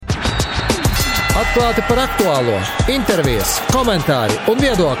Atklāti par aktuālo, intervijas, komentāri un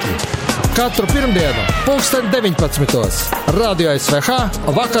viedokļi. Katru pirmdienu, 19:00. Radio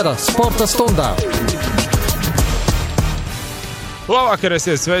SVH vakara sporta stundā. Labvakar,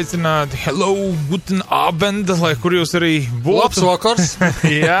 esiet sveicināti. Hello, guten Abend, lai kur jūs arī būtu. Labs vakars.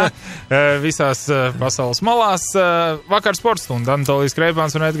 Jā, visās pasaules malās. Vakar sporta stunda. Anatolijas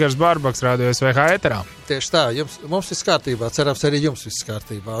Kreipāns un Edgars Bārbaks, Radio SVH ēterā. Tieši tā, mums viss kārtībā. Cerams, arī jums viss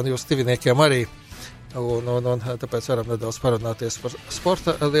kārtībā. Un jūs tuviniekiem arī. Un tāpēc varam nedaudz parunāties par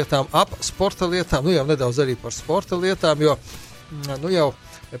sporta lietām, ap sporta lietām. Nu jau nedaudz arī par sporta lietām, jo jau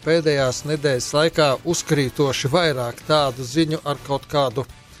pēdējās nedēļas laikā uzkrītoši vairāk tādu ziņu ar kaut kādu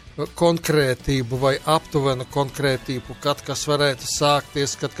konkrētību vai aptuvenu konkrētību, kad kas varētu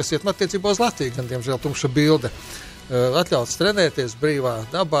sākties, kad kas iet attiecībā uz Latviju, gan diemžēl tumša bilde. Atļauts trenēties brīvā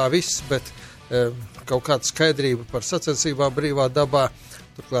dabā, viss, bet kaut kāda skaidrība par sacensībām brīvā dabā.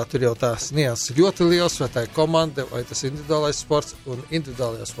 Turklāt tur jau tās nianses ļoti liels, vai tā ir komanda, vai tas individuālais sports un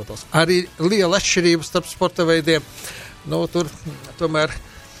individuālajās sportos. Arī liela atšķirība starp sporta veidiem. Tur tomēr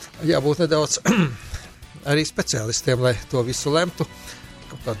jābūt nedaudz arī speciālistiem, lai to visu lemtu.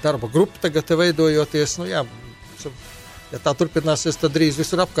 Kaut kā darba grupa tagad veidojoties, ja tā turpināsies, tad drīz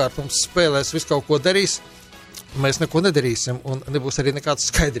visur apkārt mums spēlēs, visu kaut ko darīs. Mēs neko nedarīsim un nebūs arī nekādas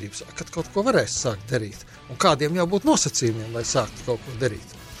skaidrības, kad kaut ko varēs sākt darīt. Un kādiem jābūt nosacījumiem, lai sāktu kaut ko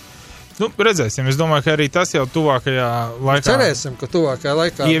darīt. Redzēsim. Es domāju, ka arī tas jau tuvākajā laikā. Cerēsim, ka tuvākajā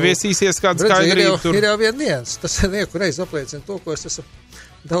laikā ieviesīsies kāda skaidrība. Ir jau vien nians. Tas nieku reiz apliecina to, ko es esmu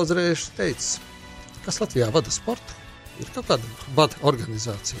daudz reizi teicis. Kas Latvijā vada sportu? Ir kaut kāda vada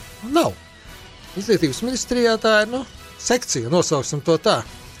organizācija? Nav. Izglītības ministrijā tā ir sekcija, nosauksim to tā,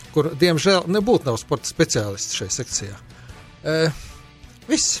 kur, diemžēl, nebūtu nav sporta speciālisti šai sekcijā.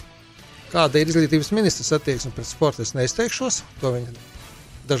 Viss. Kāda ir izglītības ministras attieksme pret sportu, es neizteikšos. To viņa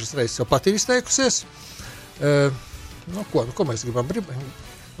dažas reizes jau pat ir izteikusies. Ko mēs gribam?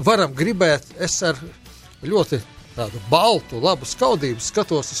 Varam gribēt, es ar ļoti tādu baltu, labu skaudību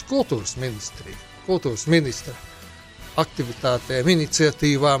skatos uz kultūras ministriju, kultūras ministra aktivitātēm,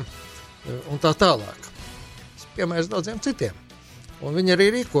 iniciatīvām un tā tālāk. Piemērs daudziem citiem. Un viņi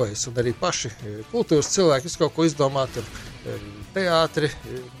arī rīkojas, un arī paši kultūras cilvēki visu kaut ko izdomāt, teātri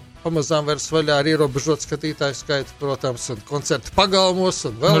pamazām vairs vaļā ar ierobežot skatītāju skaitu, protams, un koncerti pagalmos,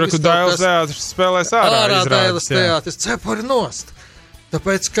 un vēl viss Dailas teātris spēlēs ārā Dailas teātris, cepuri nost.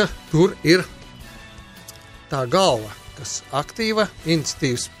 Tāpēc, ka tur ir tā galva, kas aktīva,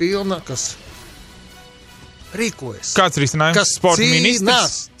 iniciatīvas pilna, kas rīkojas. Kāds risinājums? Kas Sporta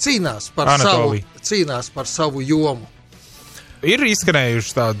ministrs? Cīnās par savu jomu. Ir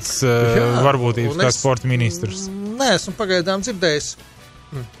izskanējuši tādas varbūtības kā sporta ministrs? Nē, esmu pagaidām dzirdējis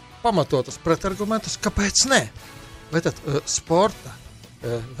pamatotus pretargumentus, kāpēc ne? Vai tad sporta,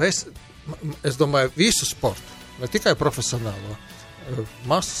 es domāju visu sportu, ne tikai profesionālo,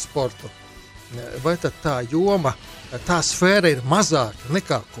 masu sportu, vai tad tā joma, tā sfēra ir mazāka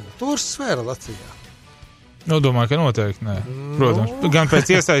nekā kultūras sfēra Latvijā? Domāju, ka noteikti nē. Protams, gan pēc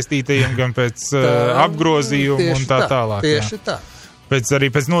iesaistītajiem, gan pēc apgrozījuma un tā tālāk. Tieši tā.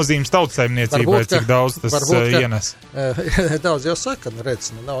 Arī pēc nozīmes tautsaimniecībai, cik daudz tas ienes. Daudz jau saka,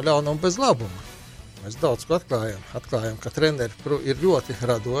 nav ļaunuma bez labuma. Mēs daudz ko atklājam, ka treneri ir ļoti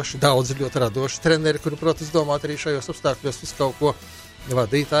radoši, daudz ir ļoti radoši treneri, kuri, protams, domāt arī šajos apstākļos visu kaut ko,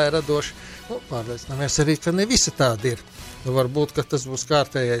 vadītāji radoši. Pārliecināmies arī, ka ne visi tādi ir. Varbūt, ka tas būs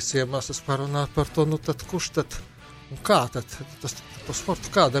kārtējais iemesls parunāt par to, tad kurš tad un kā tad to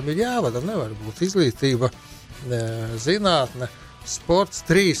sportu kādam ir jāvada, nevar būt izglītība, zinātne, sports,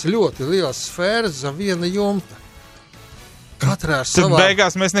 3 ļoti lielas sfēras zem viena jumta. Katrā savā... Tad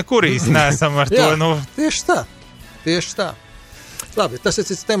beigās mēs nekur īsti neesam ar to. Jā, tieši tā. Labi, tas ir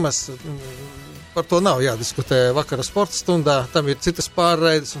cits temats. Par to nav jādiskutē vakara sporta stundā. Tam ir citas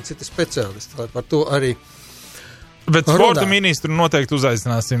pārraides un citi speciālisti, lai par to arī Bet sporta ministru noteikti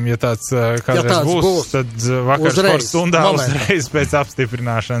uzaicināsim, ja tāds kādreiz būs, tad vakar sporta stundā uzreiz pēc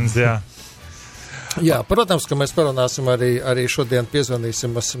apstiprināšanas, jā. Jā, protams, ka mēs parunāsim arī šodien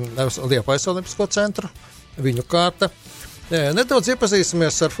piezvanīsim Liepājas Olimpisko centru, viņu kārta. Nedaudz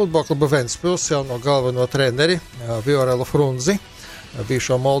iepazīsimies ar futbola klubu Ventspils jauno galveno treneri Viorelu Frunzi,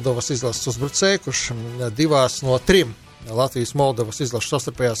 bijušo Moldovas izlases uzbrucēju, kurš 2 no 3 Latvijas Moldovas izlases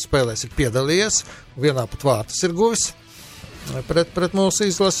sastarpējās spēlēs ir piedalījies, vienā pat vārtus ir guvis pret mūsu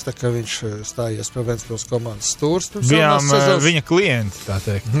izlasi, tā kā viņš stājies pie Ventspils komandas stūrs. Bijām viņa klienti, tā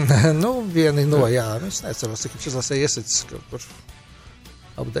teikt. Vieni no, jā, es neceros, cik viņš izlasē iesicis kaut kur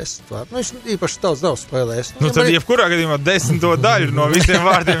ap 10 vārdu. Viņš īpaši daudz nav spēlējis. Tad jebkurā gadījumā 10. daļu no visiem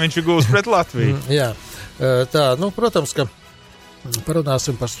vārdiem viņš ir gūs pret Latviju. Jā, tā, protams, ka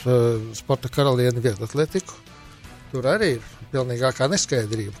parunāsim par sporta karalieni vieglatlētiku. Tur arī ir pilnīgākā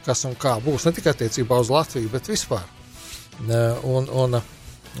neskaidrība, kas un kā būs, ne tikai attiecībā uz Latviju, bet vispār.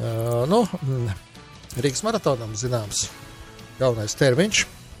 Rīgas maratonam zināms jaunais termiņš.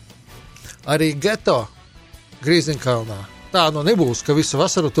 Arī geto Grīziņkalnā. Tā nebūs, ka visu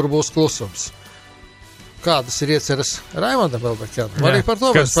vasaru tur būs klusums. Kādas ir ieceras Raimondam Velbekam? Arī par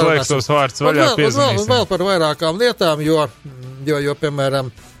to mēs parunāsim. Kas slēgs tos vārds vaļā piezīmēsim. Vēl par vairākām lietām, jo piemēram,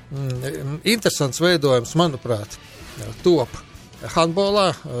 interesants veidojums, manuprāt, top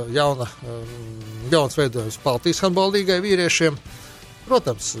handbolā, jauns veidojums Baltijas handbola līgai vīriešiem.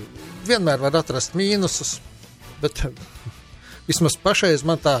 Protams, vienmēr var atrast mīnusus, bet vismaz pašreiz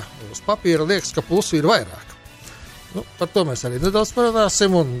man tā uz papīra liekas, ka plusu ir vairāk. Par to mēs arī nedaudz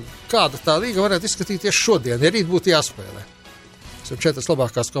parunāsim, un kāda tā līga varētu izskatīties šodien, ja rīt būtu jāspēlē. Tas ir 4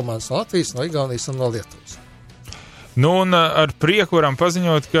 labākās komandas no Latvijas, no Igaunijas un no Lietuvas. Un ar prieku varam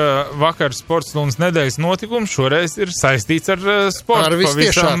paziņot, ka vakar sports stundas nedēļas notikums šoreiz ir saistīts ar sportu. Ar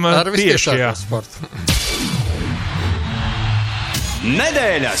vistiešāko sportu.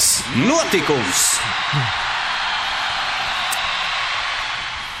 Nedēļas notikums!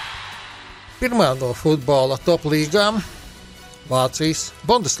 Pirmā no futbola top līgām Vācijas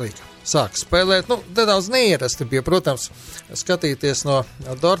Bundesliga sāk spēlēt. Nedaudz neierasti bija, protams, skatīties no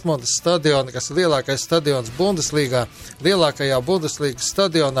Dortmundas stadiona, kas ir lielākais stadions Bundesligā, lielākajā Bundesligas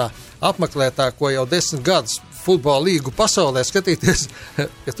stadionā, apmeklētāko jau 10 gadus futbola līgu pasaulē skatīties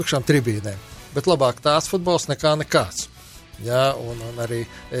pie tukšām tribīnēm. Bet labāk tās futbols nekā nekāds. Jā, un arī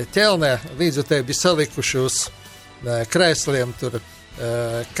ķelnē līdzjutēji bija salikuši uz krēsliem tur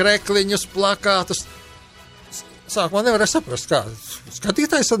krekliņus, plakātus. Sākumā nevarēja saprast, kā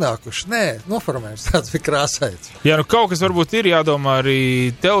skatītāji sanākuši. Nē, noformējums tāds bija krāsains. Jā, kaut kas varbūt ir jādomā arī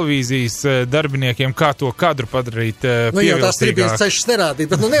televīzijas darbiniekiem, kā to kadru padarīt pievilcīgāk. Jau tās tribīnas cešas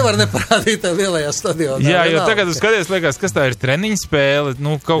nerādīt, bet nevar neparādīt lielajā stadionā. Jā, jo tagad skaties, liekas, kas tā ir treniņa spēle,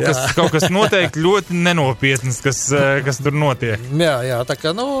 kaut kas noteikti ļoti nenopietnas, kas tur notiek. Jā, tā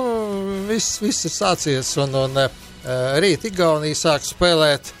kā, viss ir sācies, un rīt Igaunija sāk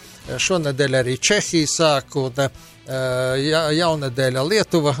spēlēt, šonedēļ arī Čehija sāk, un jaunedēļa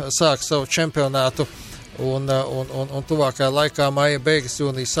Lietuva sāk savu čempionātu, un tuvākajā laikā maija beigas,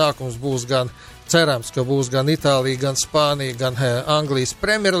 jūnija sākums būs gan, cerams, ka būs gan Itālija, gan Spānija, gan Anglijas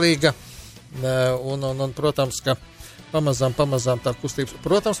Premjerlīga, un protams, ka pamazām tā kustības,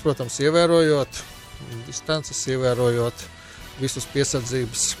 protams, ievērojot distances, ievērojot visus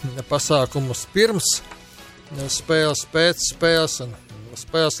piesardzības pasākumus pirms spēles, pēc spēles un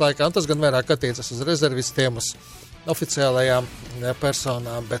spēles laikā, un tas gan vairāk attiecas uz rezervistiem, uz oficiālajām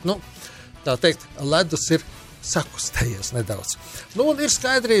personām, bet, tā teikt, ledus ir sakustējies nedaudz. Un ir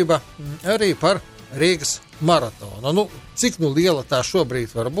skaidrība arī par Rīgas maratonu. Cik liela tā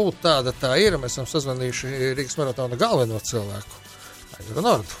šobrīd var būt, tāda tā ir, mēs esam sazvanījuši Rīgas maratona galveno cilvēku, Aigaru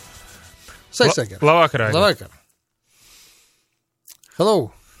Nordu. Sveiks, Aigar. Labvakar.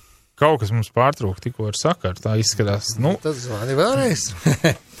 Hello. Kaut kas mums pārtrūka tikko ar sakaru, tā izskatās. Tas zvani vēlreiz.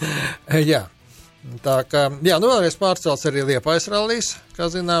 Jā. Tā kā, vēlreiz pārcelts arī Liepājas rallijs, kā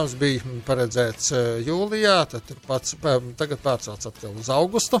zināms, bija paredzēts jūlijā, tagad pārcelts atkal uz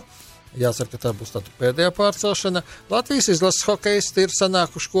augustu. Jācer, ka tā būs tāda pēdējā pārcelšana. Latvijas izlases hokejisti ir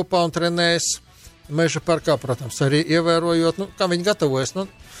sanākuši kopā un trenējas Meža parkā, protams, arī ievērojot, kā viņi gatavojas,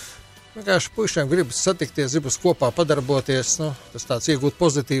 vienkārši puišiem gribas satikties, gribas kopā padarboties, tas tāds iegūt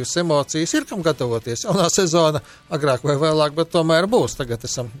pozitīvas emocijas, ir kam gatavoties. Jaunā sezona agrāk vai vēlāk, bet tomēr būs. Tagad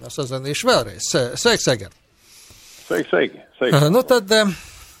esam sazvanījuši vēlreiz. Sveiks, Aigar. Sveiki. Tad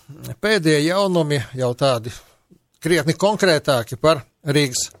pēdējie jaunumi jau tādi krietni konkrētāki par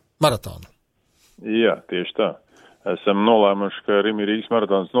Rīgas maratonu. Jā, tieši tā. Esam nolēmuši, ka Rīgas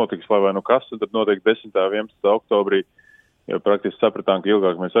maratons notiks, lai vai kas, tad notiek 10. 11. oktobrī. Jo praktiski sapratām, ka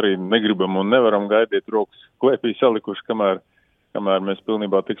ilgāk mēs arī negribam un nevaram gaidīt rokas klēpī salikuši, kamēr mēs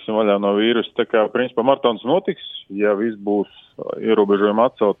pilnībā tiksim vaļā no vīrusa. Tā kā, principā, maratons notiks, ja viss būs ierobežojumi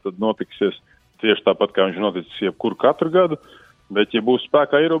atcelt, tad notiksies tieši tāpat, kā viņš noticis jebkur katru gadu, bet ja būs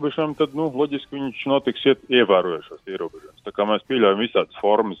spēkā ierobežojumi, tad, loģiski viņš notiks ievērojušos ierobežojumus. Tā kā mēs pieļaujam visādas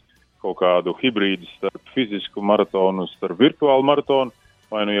formas, kaut kādu hibrīdu starp fizisku maratonu, starp virtuālu maratonu,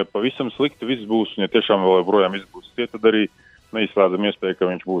 vai ja pavisam slikti viss būs, un ja tiešām vēl joprojām viss būs, tad arī neizslēdzam iespēju, ka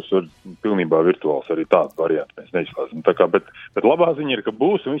viņš būs pilnībā virtuāls, arī tādu variantu mēs neizslēdzam. Tā kā, bet labā ziņa ir, ka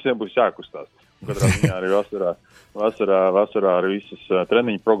būs, un visiem būs jākustās. Katrā ziņā arī vasarā arī visas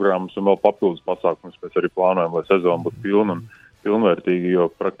treniņu programmas un vēl papildus pasākumus mēs arī plānojam, lai sezona būtu pilna un pilnvērtīga,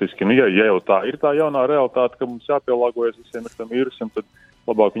 jo praktiski, ja jau tā ir tā jaunā realitāte, ka mums jāpielāgojas visiem ar tam vīrusam, tad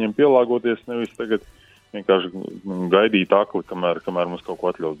labāk viņam pielāgoties, nevis tagad vienkārši gaidīt akli, kamēr mums kaut ko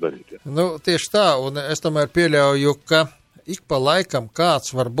atļaus darīt. Ja. Nu, tieši tā, un es tomēr pieļauju, ka ik pa laikam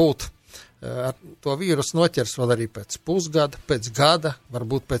kāds var būt ar to vīrusu noķers vēl arī pēc pusgada, pēc gada,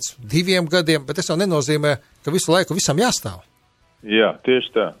 varbūt pēc 2 gadiem, bet tas jau nenozīmē, ka visu laiku visam jāstāv. Jā, tieši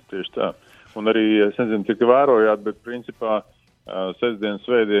tā. Un arī, es nezinu, cik vērojāt, bet principā sestdien,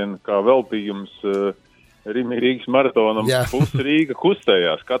 svētdien, kā veltījums Rīgas maratonam, pusi Rīga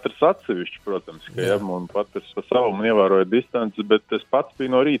kustējās, katrs atsevišķi, protams, ka jā, un pat es pa savam ievēroju distanci, bet es pats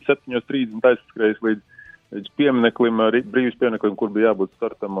biju no rīta 7:30 aizskrējis līdz piemineklim, brīvības piemineklim, kur bija jābūt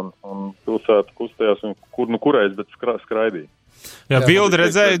startam, un pilsēta kustējās, un kurēs, bet skraidīja. Jā, bildi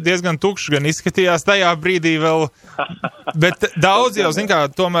redzēju, diezgan tukšs gan izskatījās tajā brīdī vēl, bet daudz jau, zin kā,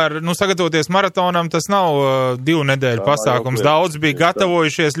 tomēr, sagatavoties maratonam, tas nav 2 nedēļu pasākums. Daudz bija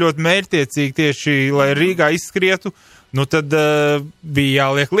gatavojušies ļoti mērķtiecīgi tieši, lai Rīgā izskrietu, tad bija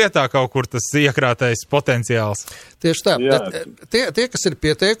jāliek lietā kaut kur tas iekrātais potenciāls. Tieši tā, bet tie, kas ir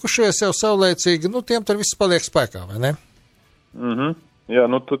pieteikušies jau saulēcīgi, tiem tur viss paliek spēkā, vai ne? Jā,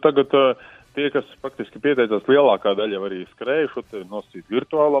 tagad... Tie, kas faktiski pieteicās, lielākā daļa jau arī skrējuši, nosīt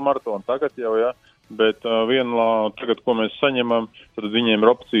virtuālo maratonu tagad jau, jā, bet tagad, ko mēs saņemam, tad viņiem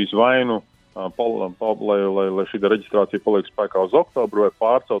ir opcijas vainu, lai šī reģistrācija paliek spēkā uz oktobru vai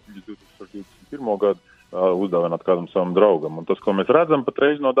pārcelt līdz 2021. gadu uzdāvināt kādam savam draugam. Un tas, ko mēs redzam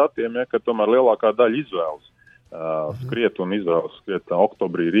patreiz no datiem, ka tomēr lielākā daļa izvēlas skriet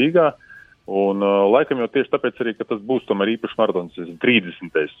oktobrī Rīgā. Un laikam jau tieši tāpēc arī, ka tas būs tomēr īpašs maratons,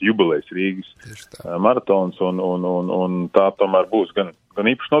 30. jubilejas Rīgas maratons, un tā tomēr būs gan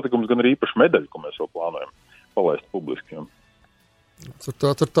īpašs notikums, gan arī īpašs medaļa, ko mēs vēl plānojam palaist publiskiem. Tur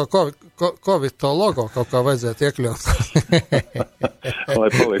to Covid to logo kaut kā vajadzētu iekļaut. Lai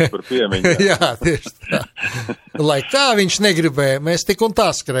paliek par piemiņu. Jā, tieši tā. Lai kā viņš negribēja, mēs tik un tā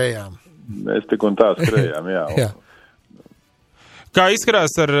skrējām. Jā. Kā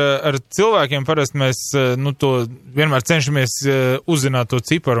izskatās ar cilvēkiem, parasti mēs to vienmēr cenšamies uzzināt to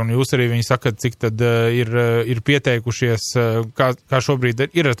ciparu, un jūs arī viņi sakat, cik tad ir pieteikušies, kā šobrīd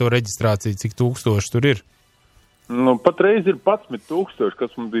ir ar to reģistrāciju, cik tūkstoši tur ir? Patreiz ir 11,000,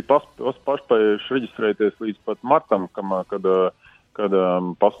 kas mums bija pašpējuši reģistrēties līdz pat martam, kad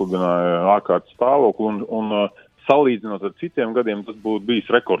pasludināja ārkārtas stāvokli, un salīdzinot ar citiem gadiem, tas būtu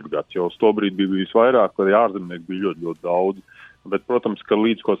bijis rekordgads, jo uz to brīdi bija bijis vairāk, kad ārzemnieki bija ļoti, ļoti daudz. Bet, protams, ka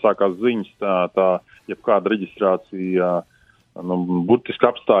līdz ko sākās ziņas, tā jebkāda reģistrācija burtiski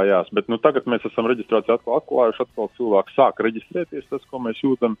apstājās. Bet tagad mēs esam reģistrāciju atklājuši, atkal cilvēki sāk reģistrēties, tas, ko mēs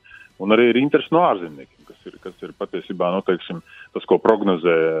jūtam, un arī ir interesi no ārzemniekiem, kas ir patiesībā, tas, ko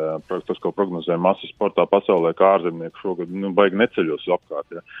prognozē masas sportā pasaulē, kā ārzemnieki šogad, baigi neceļos apkārt,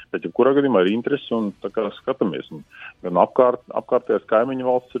 ja. Bet jebkurā gadījumā ir interesi, un tā kā skatāmies, un gan apkārtējās kaimiņu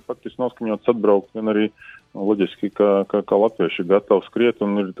valsts ir faktiski noskaņots atbraukt, gan arī loģiski, ka latvieši ir gatavi skriet,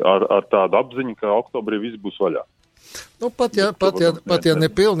 un ar tādu apziņu, ka oktobrī viss būs vaļā. Pat ja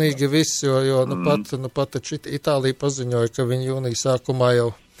nepilnīgi viss, jo pat taču Itālija paziņoja, ka viņi jūnija sākumā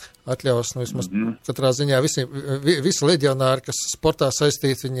jau atļaus, vismaz katrā ziņā visi leģionāri, kas sportā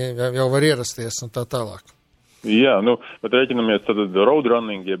saistīti, viņi jau var ierasties un tā tālāk. Jā, bet rēķinamies tad road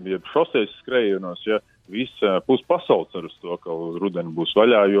running, jeb šoseis skrējienos, ja pus pasaules ar uz to, ka uz rudeni būs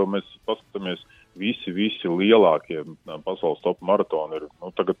vaļā, jo mēs paskatāmies visi lielākie pasaules top maratoni ir,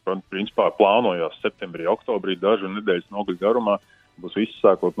 tagad, principā, plānojās septembrī, oktobrī, dažu nedēļas nogaļu garumā, būs visi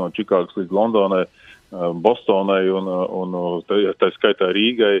sākot no Čikāgas līdz Londonai, Bostonai un tā skaitā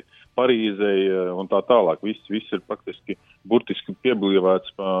Rīgai, Parīzei un tā tālāk. Viss ir praktiski burtiski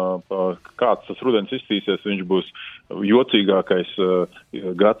pieblīvēts, kāds tas rudens iztīsies, viņš būs jocīgākais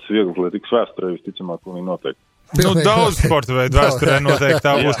gads vieglietīgas vēsturē, visticamāk, un noteikti. Daudz sporta veidu vēsturē noteikti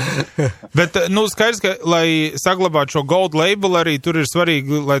tā būs. Bet, skaidrs, ka, lai saglabātu šo gold label, arī tur ir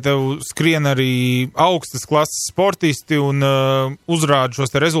svarīgi, lai tev skrien arī augstas klases sportisti un uzrāda šos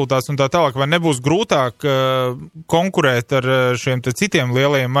te rezultātus un tā tālāk, vai nebūs grūtāk konkurēt ar šiem te citiem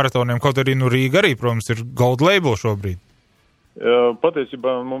lielajiem maratoniem, kaut arī Rīga arī, protams, ir gold label šobrīd.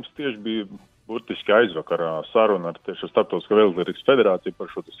 Patiesībā mums tieši bija burtiski aizvakarā saruna ar tieši Starptautisko Vieglietīgas federāciju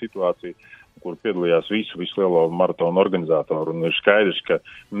par šo situāciju, kur piedalījās visu lielo maratonu organizatoru, un ir skaidrs, ka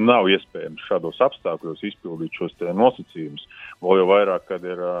nav iespējams šādos apstākļos izpildīt šos te nosacījumus. Vēl jau vairāk, kad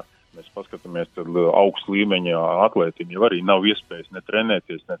mēs paskatāmies, tad augstu līmeņa atlētiem jau arī nav iespējas ne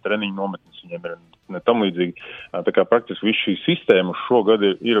trenēties, ne treniņu nometnes, viņiem ir ne tam līdzīgi. Tā kā praktiski viss šī sistēma šogad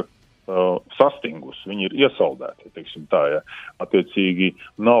ir sastingus, viņi ir iesaldēti, teiksim tā, ja. Attiecīgi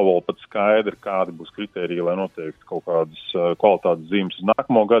nav vēl pat skaidri, kādi būs kritēriji, lai noteikti kaut kādas kvalitātes zīmes uz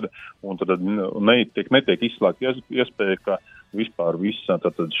nākamo gadu, un tad netiek izslēgt iespēja, ka vispār visa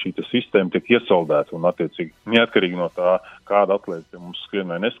šī sistēma tiek iesaldēta un attiecīgi neatkarīgi no tā, kāda atlēta pie mums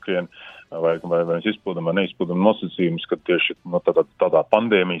skrien vai neskrien, vai mēs izpildam vai neizpildam nosacījumus, kad tieši tādā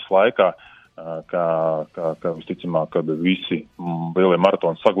pandēmijas laikā, kā visticamāk, kad visi lielie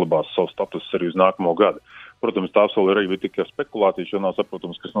maratoni saglabās savu statusu arī uz nākamo gadu. Protams, tās vēl ir arī tikai spekulācijas, jo nav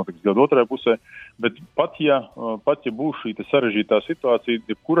saprotams, kas notiks gadu otrajā pusē, bet pat ja būs šī sarežģītā situācija,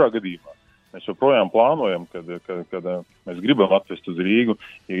 jebkurā gadījumā, mēs joprojām plānojam, kad mēs gribam atvest uz Rīgu,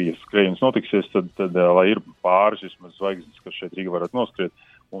 ja skrējiens notiksies, tad lai ir pāris vismaz zvaigznes, kas šeit Rīga varētu noskriet.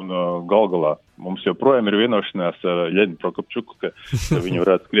 Un galā mums joprojām ir vienošanās ar Ļeņu Prokopčuku, ka viņi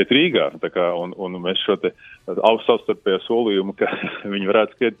varētu skriet Rīgā. Un mēs šo te savstarpējo solījumu, ka viņi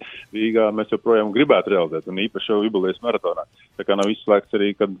varētu skriet Rīgā, mēs joprojām gribētu realizēt. Un īpaši jau jubilejas maratonā. Tā kā nav izslēgts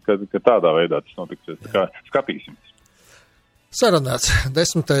arī, kad tādā veidā tas notiksies. Tā kā skatīsimies. Sarunāts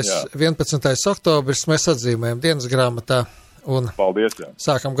 10. 11. oktobris mēs atzīmējam dienas grāmatā. Un paldies, jā.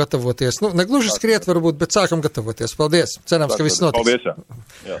 Sākam gatavoties. Negluži skriet varbūt, bet sākam gatavoties. Paldies. Cerams, ka viss notiks. Paldies,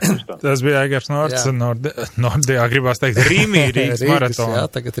 jā. Tas bija Aigars Nords. Nordijā gribās teikt Rīmī Rīgas maratona.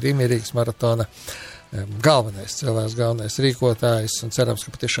 Jā, tagad Rīmī Rīgas maratona galvenais rīkotājs. Un cerams,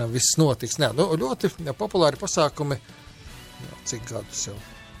 ka patiešām viss notiks. Nē, ļoti populāri pasākumi. Cik gadus jau?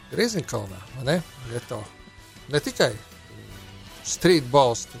 Rīzinkalnā, vai ne? Lieto. Ne tikai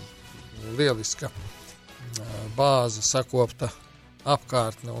streetballs, lieliska bāze, sakopta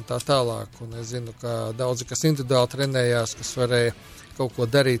apkārtne un tā tālāk. Un es zinu, ka daudzi, kas individuāli trenējās, kas varēja kaut ko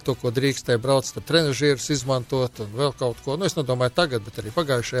darīt, to, ko drīkstēja braukt, tad trenažierus izmantot un vēl kaut ko. Es nedomāju tagad, bet arī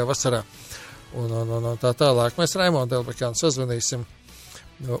pagājušajā vasarā. Un tā tālāk. Mēs Raimondu Elbekānu sazvanīsim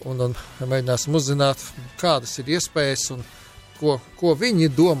un mēģināsim uzzināt, kādas ir iespējas un ko viņi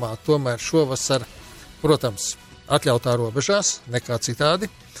domā tomēr šovasar, protams, atļautā robežās, nekā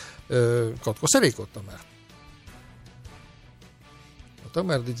citādi, kaut ko sarīkot tomēr.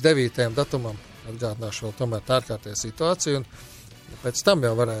 Tomēr līdz 9. datumam atgādināšu vēl tomēr tā ārkārtējā situācija, un pēc tam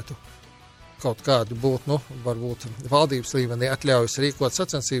jau varētu kaut kādi būt, varbūt valdības līmenī atļaujas rīkot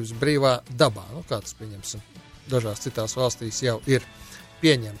sacensības brīvā dabā, kā tas pieņemsim. Dažās citās valstīs jau ir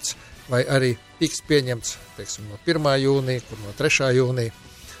pieņemts, vai arī tiks pieņemts, teiksim, no 1. jūnija, kur no 3. jūnija,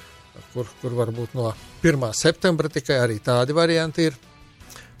 kur varbūt no 1. septembra tikai arī tādi varianti ir.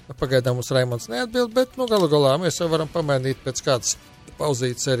 Pagaidām mums Raimonds neatbild, bet galu galā mēs jau varam pamainīt pēc kādas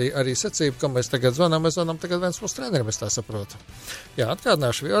pauzītes arī secību, kam mēs tagad zvanām. Mēs zvanām tagad viens mūsu trenerim, es tā saprotu. Jā,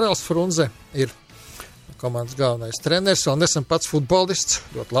 atgādināšu, Viorels Frunze ir komandas galvenais treneris, vēl nesen pats futbolists,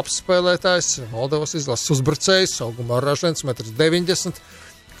 ļoti labs spēlētājs, Moldovas izlases uzbrucējs, augumā ražens, 1,90 m,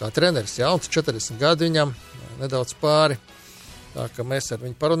 kā treneris jauns, 40 gadi viņam, nedaudz pāri. Tā, ka mēs ar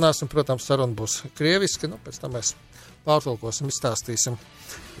viņu parunāsim, protams, saruna būs krieviski, pēc tam mēs pārtulkosim, izstāstīsim.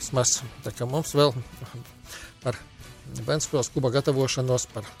 Vismaz, tā kā mums vēl par Ventspils kluba gatavošanos,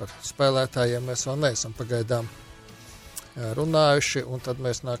 par spēlētājiem mēs vēl neesam pagaidām runājuši, un tad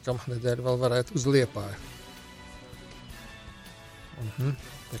mēs nākamā nedēļa vēl varētu uz Liepāju.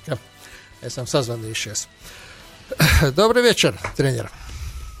 Tā kā esam sazvanījušies. Добрый вечер, тренер.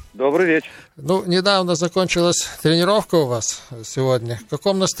 Добрый вечер. Недавно закончилась тренировка у вас сегодня. В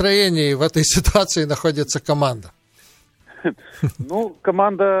каком настроении в этой ситуации находится команда?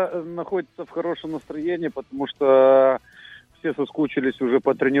 Команда находится в хорошем настроении, потому что все соскучились уже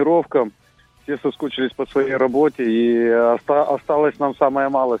по тренировкам, все соскучились по своей работе, и осталось нам самая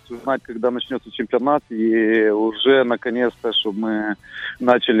малость узнать, когда начнется чемпионат, и уже наконец-то, чтобы мы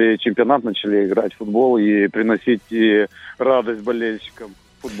начали чемпионат, начали играть в футбол и приносить радость болельщикам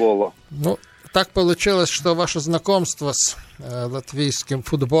футбола. Так получилось, что ваше знакомство с латвийским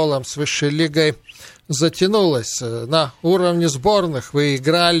футболом, с высшей лигой затянулось. На уровне сборных вы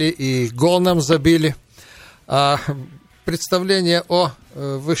играли и гол нам забили. А представление о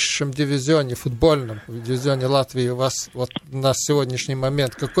высшем дивизионе, футбольном дивизионе Латвии у вас на сегодняшний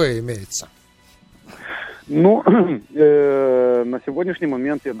момент какое имеется? На сегодняшний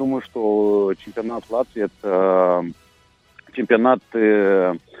момент я думаю, что чемпионат Латвии – это чемпионат,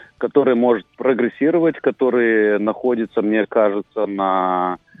 который может прогрессировать, который находится, мне кажется,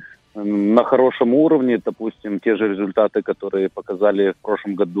 на хорошем уровне. Допустим, те же результаты, которые показали в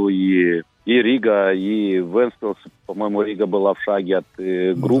прошлом году и Рига, и Вентспилс. По-моему, Рига была в шаге от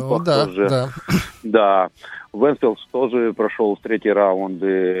группы. Да. Вентспилс тоже прошел в 3-й раунд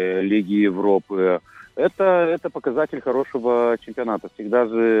Лиги Европы. Это показатель хорошего чемпионата. Всегда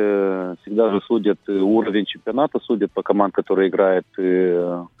же судят уровень чемпионата, судят по командам, которые играют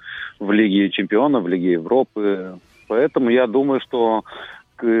в Лиге Чемпионов, в Лиге Европы. Поэтому я думаю, что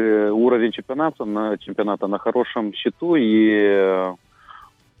уровень чемпионата на хорошем счету, и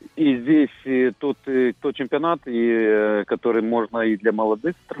И здесь тот чемпионат, который можно и для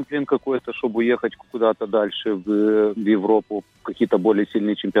молодых трамплин какой-то, чтобы уехать куда-то дальше в Европу, какие-то более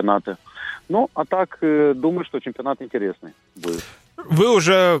сильные чемпионаты. Ну, а так, думаю, что чемпионат интересный будет. Вы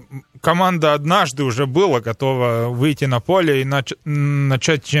уже, команда однажды уже была готова выйти на поле и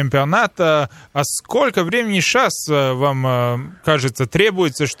начать чемпионат. А сколько времени сейчас вам, кажется,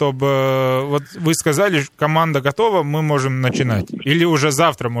 требуется, чтобы, вот вы сказали, команда готова, мы можем начинать? Или уже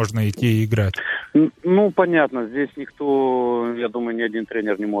завтра можно идти играть? Ну, понятно, здесь никто, я думаю, ни один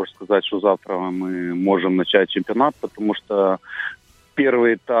тренер не может сказать, что завтра мы можем начать чемпионат, потому что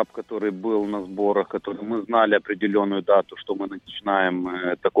первый этап, который был на сборах, который мы знали определенную дату, что мы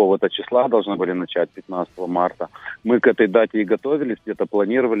начинаем такого-то числа, должны были начать 15 марта. Мы к этой дате и готовились, где-то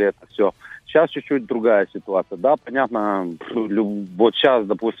планировали это все. Сейчас чуть-чуть другая ситуация. Да, понятно, вот сейчас,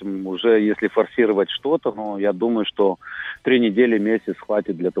 допустим, уже если форсировать что-то, но я думаю, что 3 недели, месяц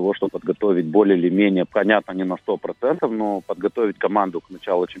хватит для того, чтобы подготовить более или менее, понятно, не на 100%, но подготовить команду к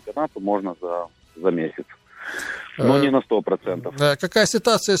началу чемпионата можно за месяц. Но не на 100%. Какая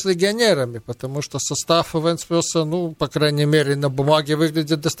ситуация с легионерами? Потому что состав Вентспилса, ну, по крайней мере, на бумаге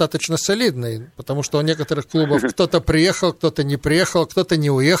выглядит достаточно солидный. Потому что у некоторых клубов кто-то приехал, кто-то не приехал, кто-то не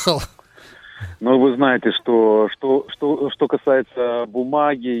уехал. Ну, вы знаете, что касается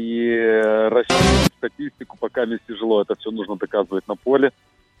бумаги и рассчитывать статистику, пока не тяжело. Это все нужно доказывать на поле,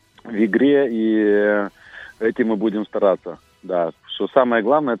 в игре, и этим мы будем стараться. Да, что самое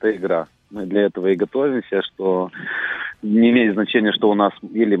главное – это игра. Мы для этого и готовимся, что не имеет значения, что у нас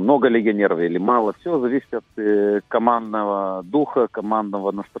или много легионеров, или мало. Все зависит от командного духа,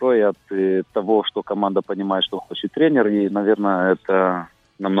 командного настроя, от того, что команда понимает, что хочет тренер. И, наверное, это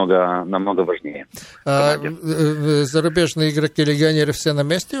намного важнее. Зарубежные игроки-легионеры все на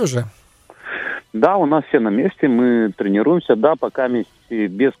месте уже? Да, у нас все на месте, мы тренируемся, да, пока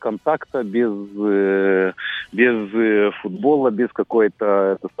без контакта, без футбола, без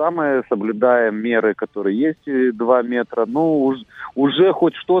какой-то, соблюдаем меры, которые есть, 2 метра. Ну, уже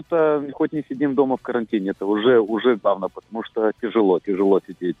хоть что-то, хоть не сидим дома в карантине, это уже главное, потому что тяжело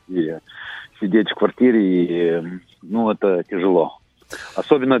сидеть в квартире, и, ну, это тяжело.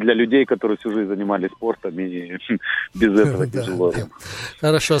 Особенно для людей, которые всю жизнь занимались спортом, и без этого тяжело.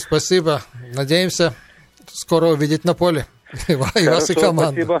 Хорошо, спасибо. Надеемся скоро увидеть на поле и вас, и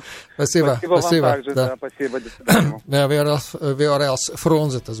команду. Спасибо. Спасибо вам также, да, спасибо. Viorēls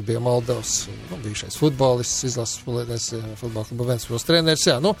Frunze, tas bija Moldovas bijušais futbolists, izlases futbola kluba Ventspils treneris.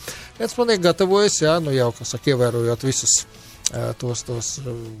 Jā, nu, Ventspilsnieki gatavojas, jā, nu jau, kā saka, ievērojot visus tos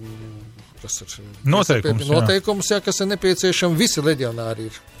noteikumus, jā, kas ir nepieciešami. Visi leģionāri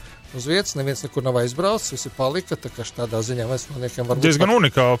ir uz vietas, neviens nekur nav aizbraucis, visi palika, tā kā tādā ziņā Ventspilsniekiem varbūt diezgan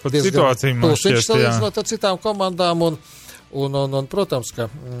unikāla pat situācija, man šķiet, salīdzinot ar citām komandām, un, protams, ka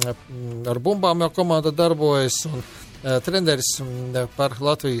ar bumbām jau komanda darbojas, un treneris par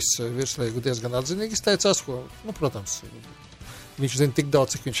Latvijas virslīgu diezgan atzinīgi izteicās, ko, nu, protams, viņš zina tik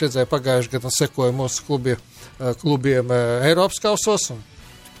daudz, cik viņš redzēja pagājuši gadu un sekoja mūsu klubiem Eiropas kausos, un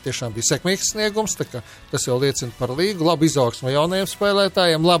tiešām bija sekmīgs sniegums, tā kā tas jau liecina par līgu, laba izaugsme jaunajiem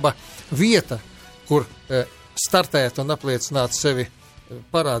spēlētājiem, laba vieta, kur startēt un apliecināt sevi,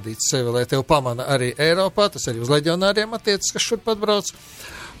 parādīt sevi, lai tev pamana arī Eiropā, tas arī uz leģionāriem attiecas, kas šurp atbrauc.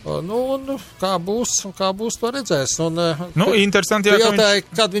 Nu, un kā būs, to redzēs. Un, interesanti, jā, jautāja,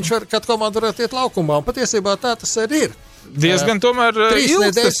 kad komanda varētu iet laukumā, un patiesībā tā tas arī ir. Diezgan tomēr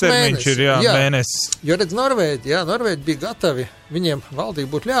ilgs tas termiņš ir, mēnesis. Jo redz, Norvēģi bija gatavi, viņiem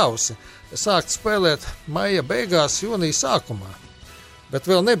valdība būtu ļausi sākt spēlēt maija beigās, jūnija sākumā. Bet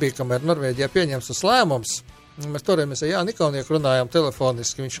vēl nebija, kamēr Norvēģijā pieņems tas lēmums. Mēs toreiz ar Jānu Ikaunieku runājām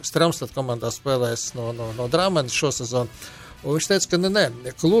telefoniski, viņš Strāmstad komandā spēlēs no Drāmenes šo sezonu. Un viņš teica, ka nē,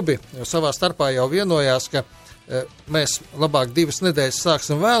 klubi savā starpā jau vienojās, ka mēs labāk 2 nedēļas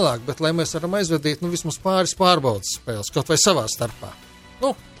sāksim vēlāk, bet lai mēs varam aizvedīt, vismaz pāris pārbaudas spēles, kaut vai savā starpā.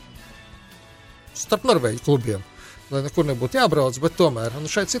 Starp Norvēģu klubiem, lai nekur nebūtu jābrauc, bet tomēr,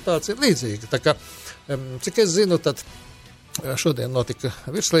 šai situācija ir līdzīga. Tā kā, cik es zinu, tad šodien notika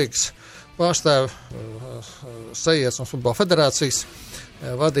virslīgas pārstāvi Sajies un Futbola federācijas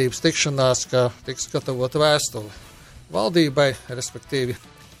vadības tikšanās, ka tiks gatavota vēstuli valdībai, respektīvi,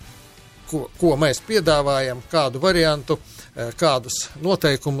 ko mēs piedāvājam, kādu variantu, kādus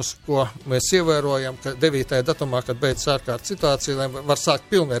noteikumus, ko mēs ievērojam, ka 9. datumā, kad beidzas ārkārtas situācija, lai var sākt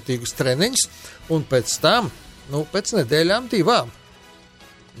pilnvērtīgus treniņus, un pēc tam, pēc nedēļām 2,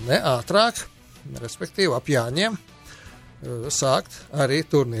 ne ātrāk, respektīvi ap Jāņiem, sākt arī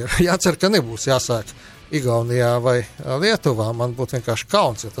turnīru. Jācer, ka nebūs jāsāk Igaunijā vai Lietuvā, man būtu vienkārši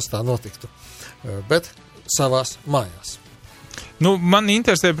kauns, ja tas tā notiktu, bet savās mājās. Nu, man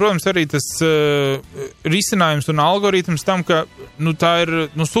interesē, protams, arī tas risinājums un algoritms tam, ka tā ir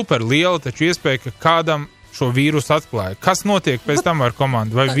super liela taču iespēja, ka kādam šo vīrusu atklāja. Kas notiek pēc tam ar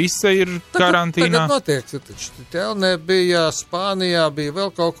komandu? Vai visa ir karantīnā? Tagad notiek. Telnē bija, Spānijā bija,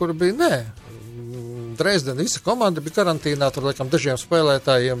 vēl kaut kur bija. Nē. Dresden visa komanda bija karantīnā, tur laikam dažiem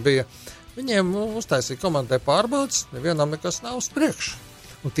spēlētājiem bija. Viņiem uztaisīja komandai pārbaudas, nevienam nekas nav uz priekšu.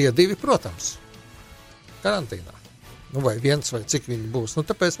 Un tie 2, protams, karantīnā. Vai viens, vai cik viņi būs.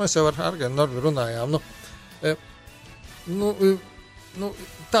 Tāpēc mēs jau ar Argenu Norvi runājām.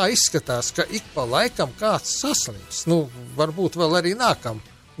 Tā izskatās, ka ik pa laikam kāds saslims. Varbūt vēl arī nākam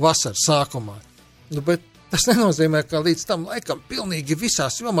vasaras sākumā. Bet tas nenozīmē, ka līdz tam laikam pilnīgi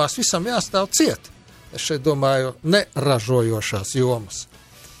visās jomās visam jāstāv ciet. Es šeit domāju neražojošās jomas.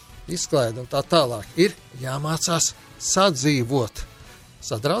 Izklaide un tā tālāk ir jāmācās sadzīvot.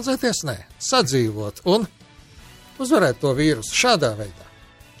 Sadraudzēties? Nē, sadzīvot un uzvarēt to vīrusu šādā veidā.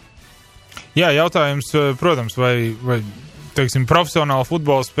 Jā, jautājums, protams, vai teiksim, profesionāla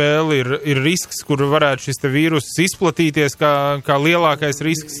futbola spēle ir risks, kur varētu šis te vīrus izplatīties kā lielākais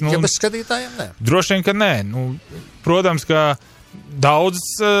risks? Ja bez skatītājiem, nē. Droši vien, ka nē. Protams, ka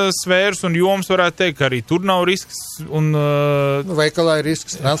daudzas sfēras un jomas varētu teikt, ka arī tur nav risks. Veikalā ir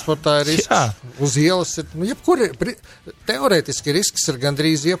risks, transportā ir risks, jā. Uz ielas ir, teorētiski risks ir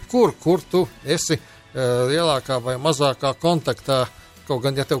gandrīz jebkur, kur tu esi lielākā vai mazākā kontaktā. Kaut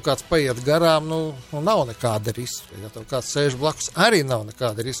gan, ja tev kāds paiet garām, nav nekāda riska. Ja tev kāds sēž blakus, arī nav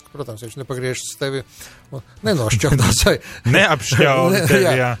nekāda riska. Protams, viņš nepagriežas tevi un nenošķaudās. Neapšķaudi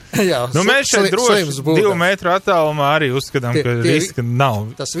tevi, jā. Mēs šeit droši 2 metru attālumā arī uzskatām, ka riska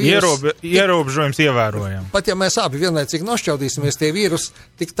nav. Ierobežojums ievērojam. Pat ja mēs abi vienlaicīgi nošķaudīsimies, tie vīrusi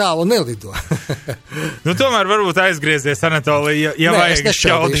tik tālu nelido. Tomēr varbūt aizgriezies, Anatolija, ja vajag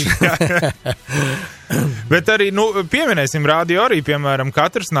šķaudīt. Bet arī, pieminēsim radio arī, piemēram,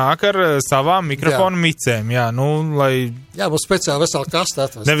 katrs nāk ar savām mikrofonu micēm, lai... Jā, mums speciāli vesela kasta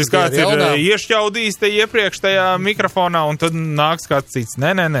atvest. Nevis kāds ir iešķaudījis te iepriekš tajā mikrofonā, un tad nāks kāds cits.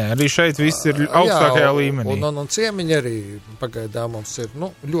 Nē, arī šeit viss ir augstākajā līmenī. Un ciemiņi arī pagaidām mums ir,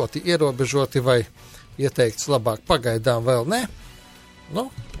 ļoti ierobežoti vai ieteikts labāk pagaidām vēl ne.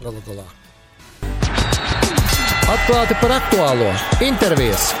 Galu galā. Atklāti par aktuālo,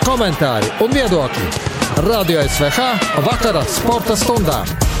 intervijas, komentāri un viedokļi. Radio SVH vakara sporta stundā.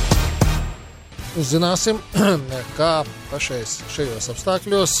 Uzzināsim, kā pašais šajos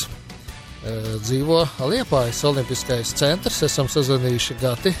apstākļos dzīvo Liepājas Olimpiskais centrs. Esam sazvanījuši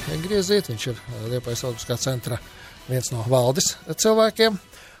Gati Griezīt, viņš ir Liepājas Olimpiskā centra viens no valdes cilvēkiem.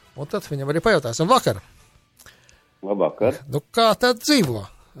 Un tad viņam arī pajautāsim vakar. Labvakar. Kā tad dzīvo?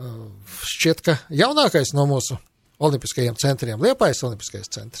 Šķiet, ka jaunākais no mūsu Olimpiskajiem centriem, Liepājas Olimpiskais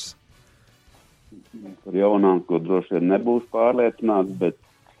centrs. Par jaunāko droši vien nebūs pārliecināts, bet...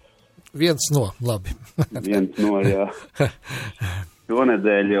 Viens no, labi. Viens no, jā.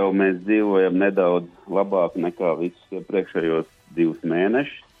 Šonedēļ jau mēs dzīvojam nedaudz labāk nekā visus iepriekšējos 2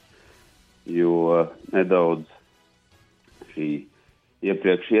 mēnešus, jo nedaudz šī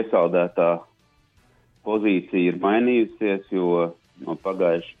iepriekš iesaldētā pozīcija ir mainījusies, jo no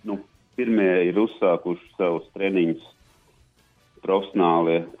pagājuši... Pirmie ir uzsākuši savus treniņus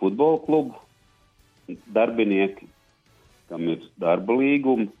profesionālie futbola klubu darbinieki, kam ir darba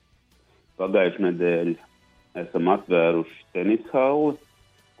līgumi. Pagājušajā nedēļā esam atvēruši tenis halli,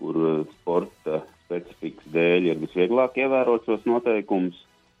 kur sporta specifikas dēļ ir visvieglāk ievērot šos noteikumus.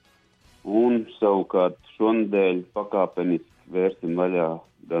 Un savukārt šonedēļ pakāpeniski vērsim vaļā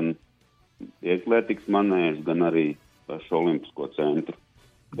gan ieklētikas manēžu, gan arī pašu Olimpisko centru.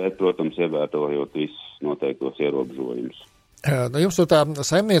 Bet, protams, ievērtojot visus noteiktos ierobežojumus. Jums tā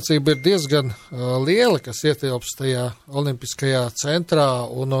saimniecība ir diezgan liela, kas ietilpst tajā Olimpiskajā centrā,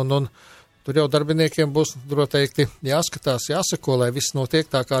 un tur jau darbiniekiem būs noteikti jāskatās, jāsako, lai viss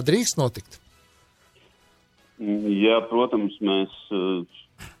notiek tā, kā drīkst notikt. Jā, protams, mēs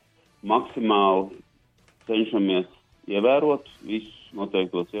maksimāli cenšamies ievērot visus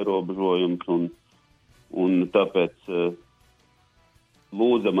noteiktos ierobežojumus, un tāpēc...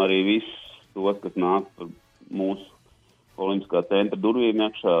 Lūdzam arī visus tos, kas nāk par mūsu Olimpiskā centra durvīm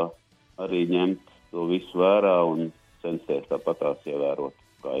iekšā, arī ņemt to visu vērā un censties tāpatās ievērot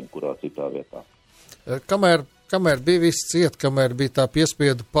kā jebkurā citā vietā. Kamēr bija viss ciet, kamēr bija tā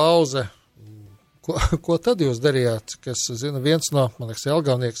piespiedu pauze, ko tad jūs darījāt? Kas, zinu, viens no, man liekas,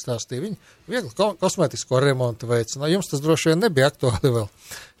 Jelgavnieks stāstīja, viņi viegli kosmētisko remontu veic. Jums tas droši vien nebija aktuāli vēl,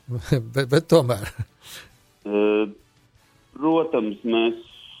 bet tomēr. Protams, mēs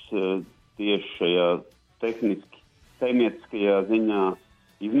tieši šajā tehniskajā ziņā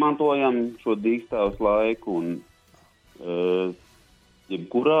izmantojam šo dīkstāvus laiku un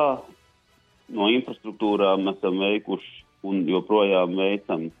jebkurā no infrastruktūrām esam veikuši un joprojām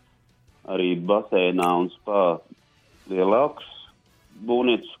veicam arī baseinā un spā lielākus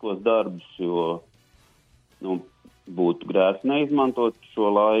būvnieciskos darbus, jo būtu grēks neizmantot šo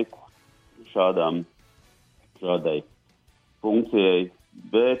laiku šādai funkcijai.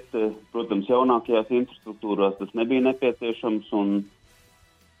 Bet, protams, jaunākajās infrastruktūrās tas nebija nepieciešams, un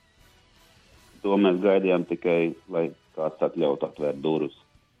to mēs gaidījām tikai, lai kāds atļautu atvērt durvis.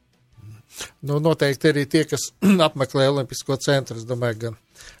 Noteikti arī tie, kas apmeklē Olimpisko centru, es domāju, gan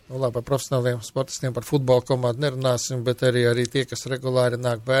par profesionāliem sportistiem, par futbola komandu nerunāsim, bet arī tie, kas regulāri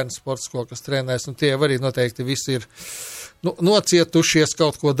nāk bērnu sporta skolu, kas trenēs, tie arī noteikti visi ir nocietušies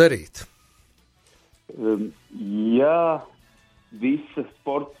kaut ko darīt. Jā, visa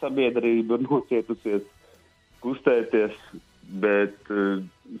sporta sabiedrība ir nocietusies kustēties, bet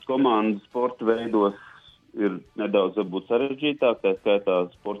komandas sporta veidos ir nedaudz varbūt sarežģītāk, tā skaitā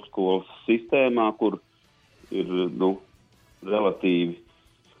sporta skolas sistēmā, kur ir relatīvi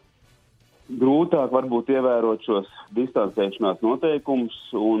grūtāk varbūt ievērot šos distancēšanās noteikumus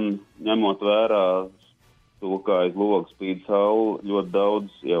un ņemot vērā to, kā aiz logas spīd saule, ļoti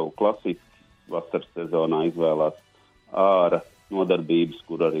daudz jau klasiski vasaras sezonā izvēlās āra nodarbības,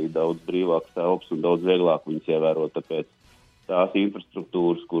 kur arī daudz brīvāks telpas un daudz vieglāk viņas ievērot, tāpēc tās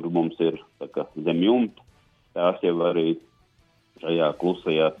infrastruktūras, kur mums ir zem jumta, tās jau arī šajā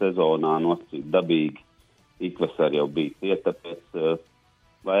klusajā sezonā nosacīt dabīgi ikvasar jau bija ciet, tāpēc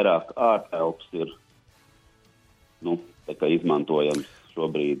vairāk ārtelps ir izmantojams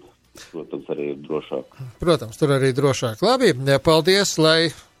šobrīd, protams, arī ir drošāk. Protams, tur arī drošāk. Labi, paldies, lai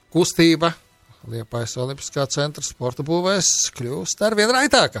kustība Liepājas Olimpiskā centra sporta būvēs kļūst arvien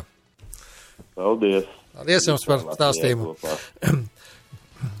raitāka. Paldies. Paldies jums par stāstījumu.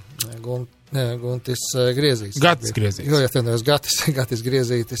 Guntis Griezītis. Gatis Griezītis. Jo, atvainojos, Gatis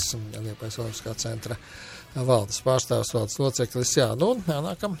Griezītis, Liepājas Olimpiskā centra valdes pārstāvs, valdes loceklis. Jā,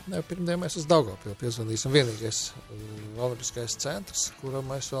 nākam pirmdien mēs uz Daugavpili piezvanīsim. Vienīgais Olimpiskais centrs, kuram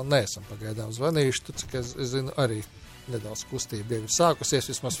mēs vēl neesam pagaidām zvanījuši. Tu, cik es zinu, arī nedaudz kustība jau ir sākusies,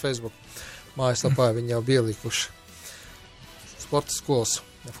 vismaz Facebook mājaslapā viņi jau bija ielikuši sporta skolas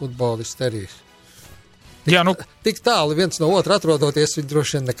futbolisti arī. Tik tālu viens no otra atrodoties, viņi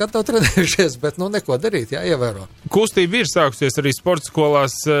droši vien nekad nav trenējušies, bet neko darīt, jāievēro. Kustība ir sākusies arī sporta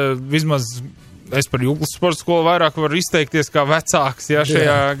skolās, vismaz es par Jūglas sporta skolu vairāk varu izteikties kā vecāks,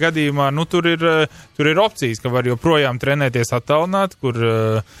 šajā gadījumā, tur ir opcijas, ka var joprojām trenēties attālināt, kur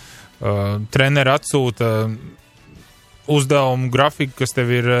treneri atsūta uzdevumu grafiku, kas tev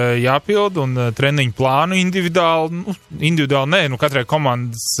ir jāpild, un treniņu plānu individuāli katrai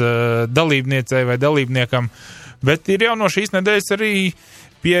komandas dalībniecei vai dalībniekam, bet ir jau no šīs nedēļas arī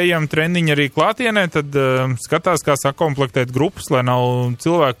pieejami treniņi arī klātienē, tad skatās, kā sakomplektēt grupas, lai nav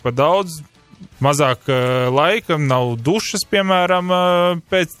cilvēku par daudz, mazāk laika, nav dušas, piemēram,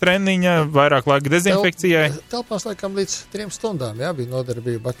 pēc treniņa, vairāk laika dezinfekcijai. Telpās laikam līdz 3 stundām, bija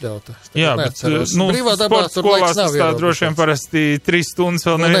nodarbība atļauta. Jā, bet sporta skolās tas tā droši vien parasti 3 stundas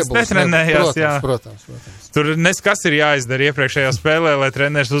vēl neviens netrenējās. Protams. Tur neskas ir jāizdara iepriekšējā spēlē, lai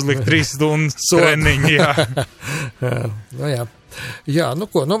treneris uzlikt 3 stundas treniņu. Jā. Jā,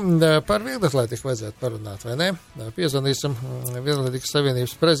 par vieglatlētiku vajadzētu parunāt, vai ne? Piezvanīsim Vieglatlētikas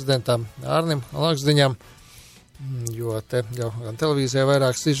savienības prezidentam Ārnim Lakšdiņam, jo te jau gan televīzijā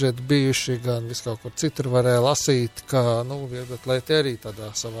vairāk sižeti bijuši, gan vis kaut kur citur varēja lasīt, ka, vieglatlēti arī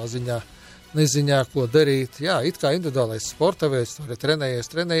tādā savā ziņā neziņā, ko darīt. Jā, it kā individuālais sporta veids, tur ir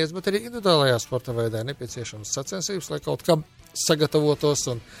trenējies, bet arī individuālajā sporta veidā nepieciešams sacensības, lai kaut kam sagatavotos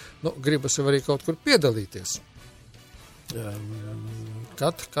un, gribas jau arī kaut kur piedalīties.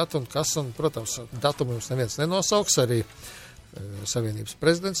 Kad un kas, un, protams, datumu jums neviens nenosauks, arī Savienības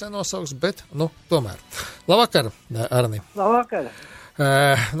prezidents nenosauks, bet, tomēr. Labvakar, Arni. Labvakar.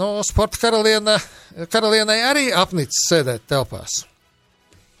 Sporta karalienai arī apnicis sēdēt telpās.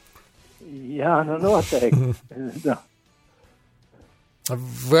 Jā, noteikti.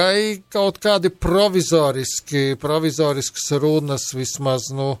 Vai kaut kādi provizoriskas runas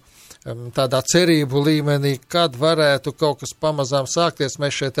vismaz, tādā cerību līmenī, kad varētu kaut kas pamazām sākties.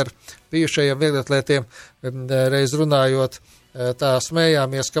 Mēs šeit ar bijušajiem vieglatlētiem reiz runājot, tā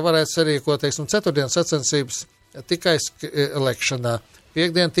smējāmies, ka varētu sarīkot, ceturtdienas sacensības tikai lekšanā,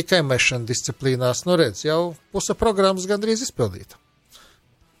 piekdien tikai mešana disciplīnās. Redz, jau puse programmas gandrīz izpildīta.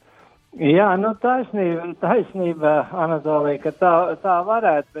 Jā, taisnība, Anatolija, ka tā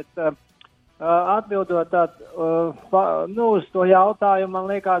varētu, bet atbildot uz to jautājumu, man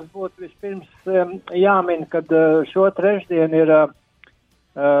liekas, būtu vispirms jāmin, kad šo trešdienu ir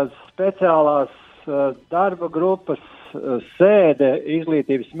speciālās darba grupas sēde,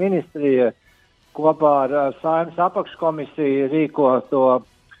 izglītības ministrija kopā ar Saeimas apakškomisiju rīko to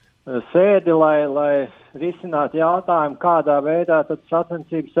sēdi, lai risinātu jautājumu, kādā veidā tad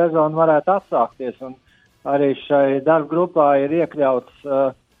sacensību sezonu varētu atsākties. Un arī šai darba grupā ir iekļauts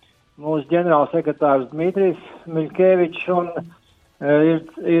mūsu ģenerālsekretārs Dmitrijs Miļkevičs un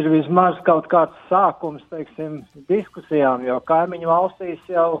ir vismaz kaut kāds sākums, teiksim, diskusijām, jo kaimiņu valstīs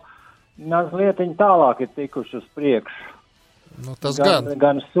jau mazliet tālāk ir tikuši uz priekšu. Nu, tas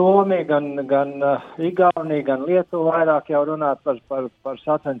gan Somija, gan Igaunija, gan Lietuva vairāk jau runāt par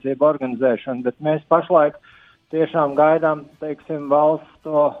sacensību organizēšanu, bet mēs pašlaik tiešām gaidām, teiksim, valsts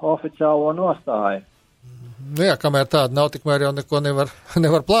to oficiālo nostāju. Nu jā, kamēr tāda nav, tikmēr jau neko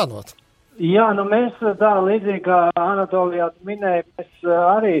nevar plānot. Jā, nu mēs tā līdzīgi kā Anatolijā minēja, mēs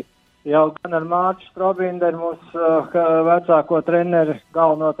arī jau gan ar Mārķu Strobinderu, mūsu vecāko treneri,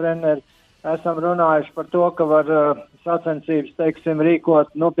 galveno treneri, esam runājuši par to, ka var sacensības, teiksim,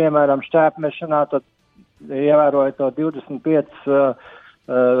 rīkot, nu, piemēram, šķēpmešanā, tad ievērojot to 25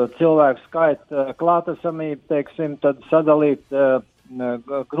 cilvēku skaitu klātesamību, teiksim, tad sadalīt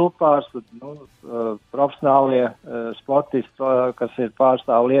grupās, nu, profesionālie sportisti, kas ir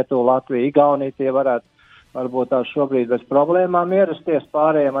pārstāv Lietuvu, Latviju, Igauniju, tie varbūt tās šobrīd bez problēmām ierasties,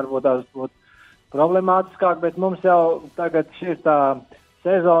 pārējiem varbūt tās būtu problemātiskāk, bet mums jau tagad šī ir tā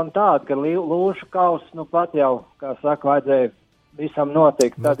sezona tāda, ka lūšu kauss, nu pat jau, kā saka, vajadzēja visam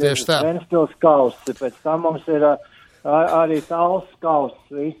notikt. Tad ir Ventspils kauss, pēc tam mums ir arī Tals kauss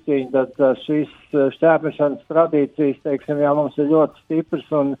izcīņa, tad šīs šķēpmešanas tradīcijas, teiksim, jau mums ir ļoti stipras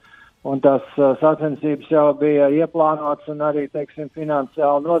un tās sacensības jau bija ieplānotas un arī, teiksim,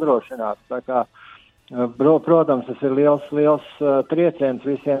 finansiāli nodrošināts. Tā kā, protams, tas ir liels trieciens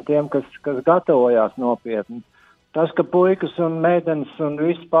visiem tiem, kas gatavojās nopietni. Tas, ka puikas un meitenes un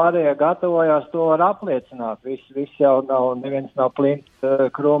visi pārējie gatavojās, to var apliecināt. Viss jau neviens nav plint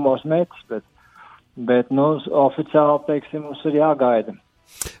krūmos metis, bet nu, oficiāli, teiksim, mums ir jāgaida.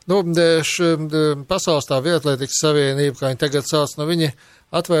 Nu, Pasaules tā Vieglatlētikas savienība, kā viņi tagad sauc, nu, viņi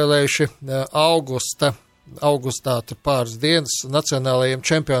atvēlējuši augustā pāris dienas nacionālajiem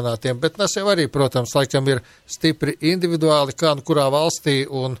čempionātiem, bet tas jau arī, protams, laikam ir stipri individuāli, kā nu kurā valstī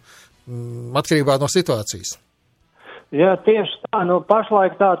un atkarībā no situācijas. Jā, tieši tā. Nu,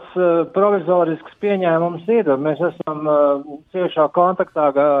 pašlaik tāds provizorisks pieņēmums ir. Mēs esam ciešā kontaktā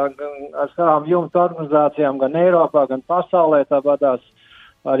gan ar savām jumta organizācijām, gan Eiropā, gan pasaulē. Tāpatās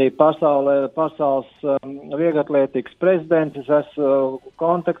arī pasaules vieglatlētikas prezidents. Es esmu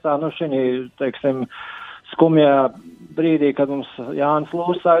kontaktā, nu, šī, teiksim, skumjā brīdī, kad mums Jānis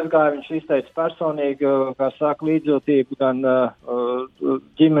Lūss aizgāja, viņš izteica personīgi, kā saka, līdzjūtību gan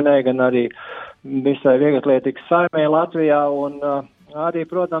ģimenei, gan arī visai vieglatlētikas saimē Latvijā, un arī,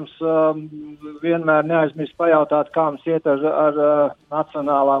 protams, vienmēr neaizmirst pajautāt, kā mums iet ar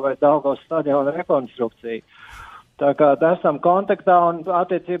nacionālā vai Daugavas stadiona rekonstrukciju. Tā kā esam kontaktā un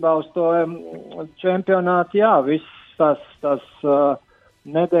attiecībā uz to čempionātu, jā, viss tās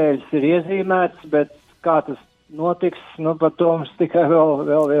nedēļas ir iezīmēts, bet kā tas notiks, nu, par to mums tikai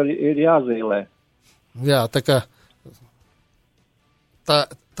vēl ir jāzīmē. Jā, tā kā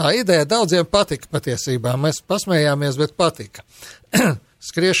tā ideja daudziem patika patiesībā. Mēs pasmējāmies, bet patika.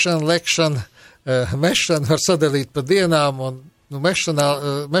 Skriešana, lekšana, mešana var sadalīt pa dienām, un nu,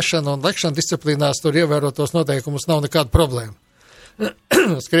 mešana un lekšana disciplīnās tur ievērotos noteikumus nav nekāda problēma.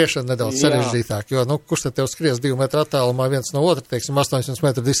 Skriešana nedaudz sarežģītāk, jo, nu, kurš tad tev skries 2 metru attālumā viens no otra, teiksim, 800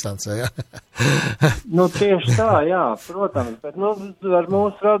 metru distancē, jā? Nu, tieši tā, jā, protams, bet, nu, ar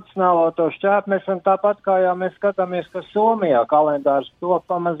mūsu tradicionālo to šķēpmešanu tāpat kā jau mēs skatāmies, ka Somijā kalendārs to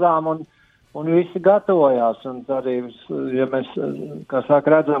pamazām un visi gatavojās, un arī, ja mēs, kā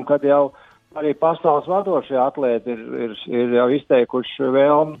saka, redzam, kad jau arī pasaules vadošie atlēti ir jau izteikuši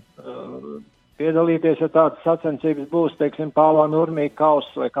vēlmi piedalīties, ja tādas sacensības būs, teiksim, Pāvā Nurmī kauss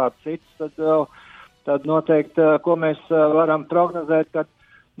vai kāds cits, tad noteikti, ko mēs varam prognozēt, ka,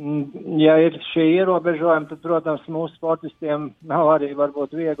 ja ir šie ierobežojumi, tad, protams, mūsu sportistiem nav arī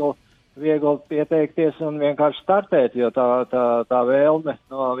varbūt viegli pieteikties un vienkārši startēt, jo tā vēlme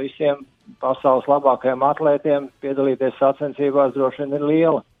no visiem pasaules labākajiem atlētiem piedalīties sacensībās droši vien ir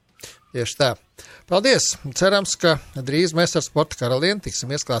liela. Tieši tā. Paldies! Cerams, ka drīz mēs ar Sporta karalieni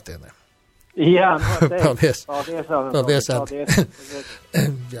tiksimies klātienē. Jā, noteikti. Paldies.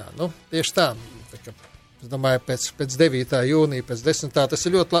 Jā, nu, tieši tā. Es domāju, pēc 9. jūnija, pēc 10. tas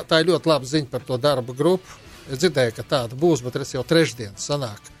ir ļoti laba ziņa par to darba grupu. Es dzirdēju, ka tāda būs, bet tas jau trešdienas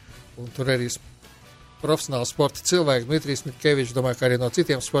sanāk. Un tur arī profesionāli sporta cilvēki, Dmitrijs Miļkevičs, domāju, ka arī no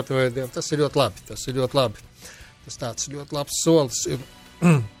citiem sporta veidiem. Tas ir ļoti labi. Tas tāds ļoti labs solis.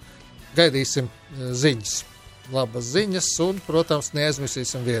 Gaidīsim ziņas. labas ziņas un, protams,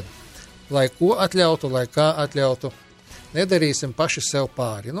 neaizmirsīsim vienu. Lai ko atļautu, lai kā atļautu, nedarīsim paši sev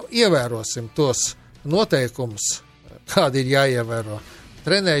pāri. Ievērosim tos noteikumus, kādi ir jāievēro,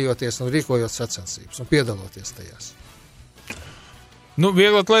 trenējoties un rīkojot sacensības un piedaloties tajās.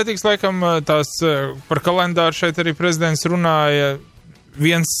 Vieglatlētikas laikam tās par kalendāru šeit arī prezidents runāja.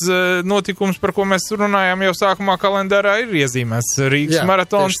 Viens notikums, par ko mēs runājām jau sākumā kalendārā, ir iezīmēts Rīgas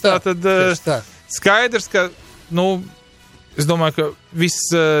maratons. Tātad skaidrs, ka, es domāju, ka viss,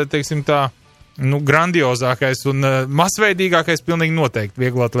 teiksim tā, grandiozākais un masveidīgākais pilnīgi noteikti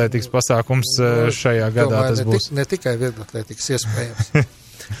vieglatlētikas pasākums šajā gadā tas būs. Ne tikai vieglatlētikas iespējams.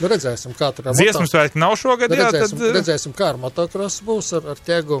 Redzēsim, kā tur ar Dziesmu svētki nav šogad, redzēsim, kā ar motokross būs ar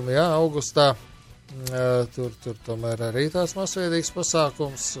ķegumu, augustā. Tur tomēr arī tās masveidīgas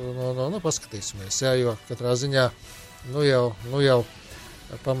pasākums. Paskatīsimies, jo katrā ziņā jau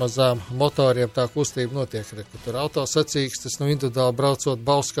pamazām motoriem tā kustība notiek. Tur autosacīkstes, individuāli braucot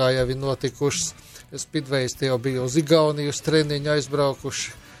Bauskā jau ir notikušas. Spidvejs tie jau bija uz Igauniju uz treniņu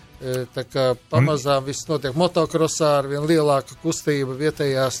aizbraukuši. Tā kā pamazām viss notiek motokrosā ar vien lielāku kustību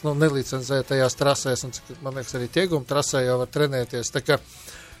vietējās, nelicenzētajās trasēs, un, man liekas, arī ķeguma trasē jau var trenēties. Tā kā,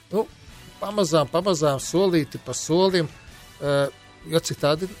 pamazām solīti pa solim, jo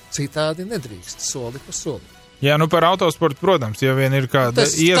citādi nedrīkst soli pa solim. Jā, par autosportu, protams, ja vien ir kāda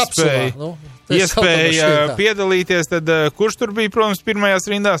iespēja piedalīties, tad kurš tur bija, protams, pirmajās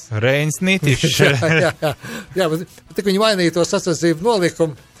rindās? Reinis Nitišs. jā, bet tik viņi mainīja to sacensību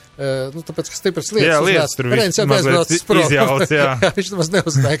nolikumu. Tāpēc, ka stipras lietas. Jā, lietas tur mazliet izjauts, jā. Viņš nemaz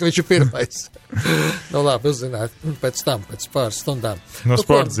neuzzināja, ka viņš ir pirmais. Labi, uzzināt pēc pāris stundām. No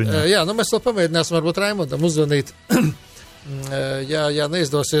sporta ziņā. Jā, mēs vēl pamēģināsim varbūt Raimondam uzzvanīt. Ja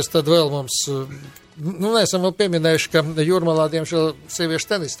neizdosies, tad vēl mums, neesam vēl pieminējuši, ka Jūrmalā, diemžēl,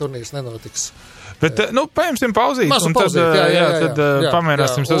 sieviešu tenisa turnīrs nenotiks. Bet, paņemsim pauzīt, un tad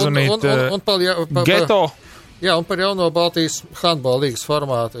pamēģināsim sazvanīt Geto. Jā, un par jauno Baltijas handbola līgas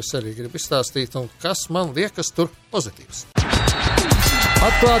formātu es arī gribu izstāstīt, un kas man liekas tur pozitīvs.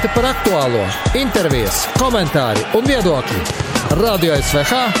 Atklāti par aktuālo, intervijas, komentāri un viedokļi. Radio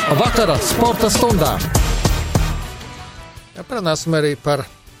SVH vakara sporta stundā. Jā, parunāsim arī par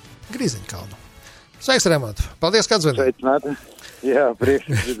Grīziņkalnu. Sveiks, Raimond! Paldies, ka atzvanīji! Sveicināti! Jā, prieks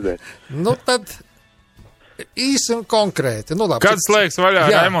dzirdēt. Tad īsi un konkrēti. Labi, kad slēgs vaļā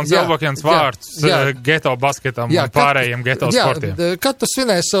Raimonds Elbakjans vārtus geto basketam un pārējiem geto sportiem? Kad tu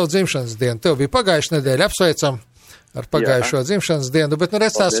svinēji savu dzimšanas dienu? Tev bija pagājuša nedēļa, apsveicam ar pagājušo dzimšanas dienu, bet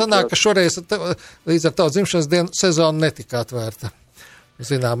redz tā sanāk, ka šoreiz līdz ar tavu dzimšanas dienu sezonu netika atvērta.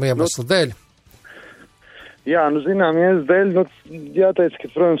 Zinām iemeslu dēļ. Jā, zinām iemeslu dēļ. Jāteic,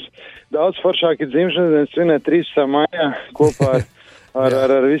 ka, protams, daudz foršāk ir dzimšanas dienu svinēt 13. maijā kopā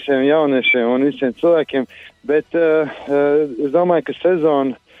ar visiem jauniešiem un visiem cilvēkiem, bet es domāju, ka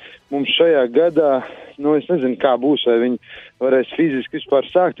sezona mums šajā gadā, es nezinu, kā būs, vai viņi varēs fiziski vispār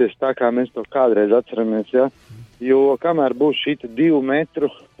sākties tā, kā mēs to kādreiz atceramies, jo kamēr būs šī 2 metru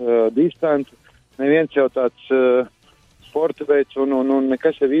distance, neviens jau tāds sporta veids un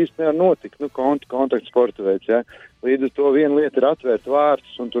nekas jau īsti nevar notikt, kontakts sporta veids, Līdz ar to viena lieta ir atvērt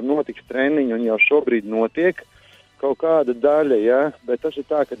vārtus un tur notiks treniņi un jau šobrīd notiek kaut kāda daļa, bet tas ir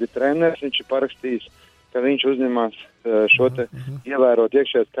tā, kad ir treneris, viņš ir parakstījis, ka viņš uzņemās šo te ievērot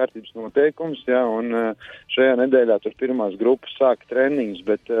iekšējās kārtības noteikumus, un šajā nedēļā tur pirmās grupas sāka treniņus,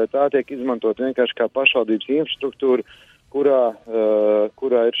 bet tā tiek izmantot vienkārši kā pašvaldības infrastruktūra,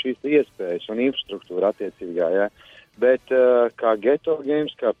 kurā ir šīs iespējas un infrastruktūra attiecīgā, Bet kā Geto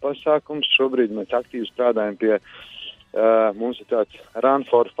Games, kā pasākums, šobrīd mēs aktīvi strādājam pie, mums ir tāds Run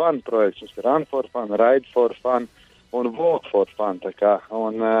for Fun projekts, mums ir Run for Fun, Ride for Fun, un Walk for Fun,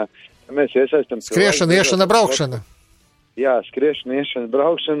 un mēs iesaistam... Skriešana, iešana, braukšana. Jā, skriešana, iešana,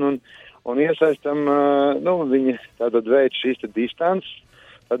 braukšana, un iesaistam, viņi tātad veic šīs distances,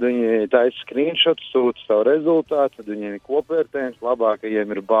 tad viņi taisa screenshot, sūta savu rezultātu, tad viņiem ir kopvērtējums,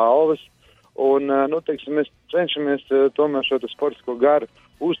 labākajiem ir balvas, un, mēs cenšamies tomēr šo sportisko garu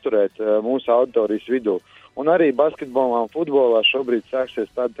uzturēt mūsu auditorijas vidū. Un arī basketbolā un futbolā šobrīd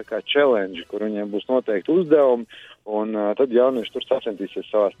sāksies tāda tā kā challenge, kur viņiem būs noteikti uzdevumi, un tad jaunieši tur sacentīsies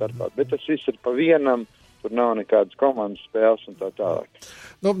savā starpā. Bet tas viss ir pa vienam, tur nav nekādas komandas spēles un tā tālāk.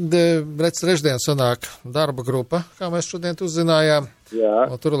 Trešdien sanāk darba grupa, kā mēs šodien uzzinājām. Jā.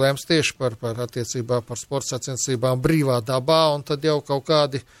 Un tur lēms tieši par attiecībā par sporta sacensībām brīvā dabā, un tad jau kaut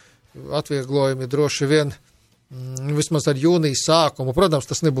kādi atvieglojumi droši vien vismaz ar jūnija sākumu. Protams,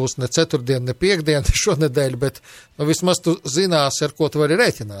 tas nebūs ne ceturtdien, ne piekdien šonedēļ, bet vismaz tu zināsi, ar ko tu vari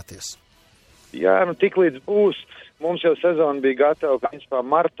rēķināties. Jā, tik līdz būs. Mums jau sezona bija gatava, principā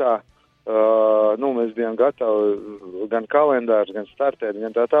martā Mēs bijām gatavi gan kalendārs, gan startēt,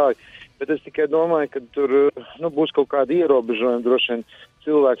 gan tā tālāk. Bet es tikai domāju, ka tur būs kaut kādi ierobežojumi droši vien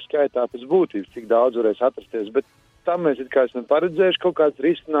cilvēku skaitā pēc būtības, cik daudz varēs atrasties. Bet tam mēs it kā esam paredzējuši kaut kāds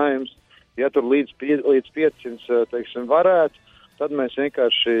risinājums. Ja tur līdz 500, teiksim, varētu, tad mēs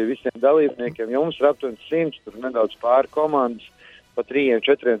vienkārši visiem dalībniekiem, ja mums ir aptuveni 100, tur nedaudz pāri komandas, pa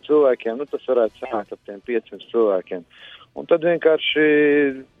 3-4 cilvēkiem, tas varētu sanākt ap tiem 500 cilvēkiem. Un tad vienkārši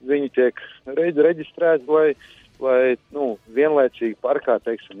viņi tiek reģistrēti, lai vienlaicīgi parkā,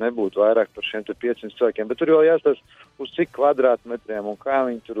 teiksim, nebūtu vairāk par šiem 500 cilvēkiem. Bet tur jau jāstāsta, uz cik kvadrātmetriem un kā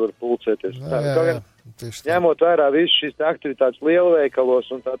viņi tur var pulcēties. Ņemot vērā visu šīs aktivitātes lielveikalos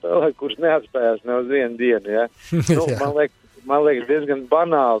un tā tālāk, kuras neatstājās ne uz vienu dienu, ja? Man liekas diezgan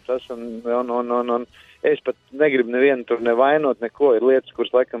banāli tas, un es pat negribu nevienu tur nevainot neko. Ir lietas, kuras,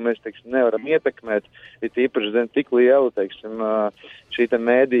 laikam, mēs, teiksim, nevaram ietekmēt, ir īpaši, tik liela, teiksim, šī te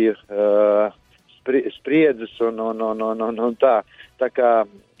mēdīju spriedzes un tā. Tā kā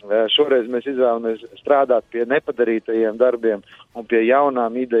šoreiz mēs izvēlamies strādāt pie nepadarītajiem darbiem un pie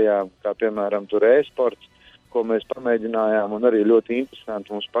jaunām idejām, kā, piemēram, tur e-sports, ko mēs pamēģinājām, un arī ļoti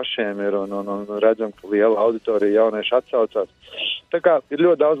interesanti mums pašiem ir, un redzam, ka liela auditorija jaunieši atsaucās. Tā kā ir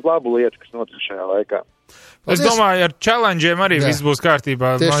ļoti daudz labu lietu, kas notiek šajā laikā. Es domāju, ar challenge'iem arī viss būs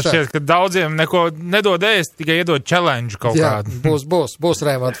kārtībā. Man šķiet, ka daudziem neko nedod ēst, tikai iedod challenge kaut kādu. Būs,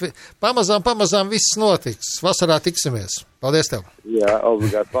 Raimond. Pamazām viss notiks. Vasarā tiksimies. Paldies tev. Jā,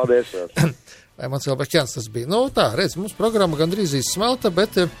 obligāti. Paldies. Raimonds Elbekjans tas bija. Redz, mums programma gandrīz izsmelta,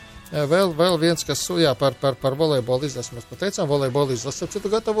 bet vēl viens, kas, par volejbolu izlasu mēs pateicām. Volejbolu izlasu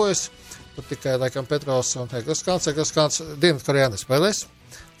citu gatavojas. Tur tikai, laikam, Petros un Eglaskāns Dienvidkorejā nespēlēs.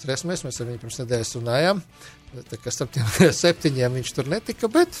 Cerēsimies, mēs ar viņu pirms nedēļas runājām. Tā kā starp tiem 7 viņš tur netika,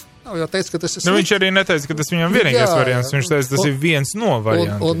 bet nav jau teicis, ka tas ir slikti. Viņš arī neteica, ka tas viņam vienīgais variants. Viņš teica, tas ir viens no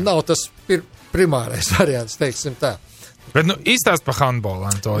variantiem. Un nav tas primārais variants, teiksim tā. Bet, izstāst par handbolu,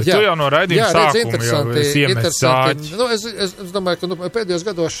 Antoni. Tu jau no raidījuma sākuma jau esi iemetis sāķi. Es domāju, ka pēdējos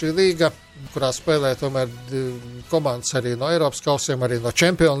gados šī līga, kurā spēlē tomēr komandas arī no Eiropas kausiem, arī no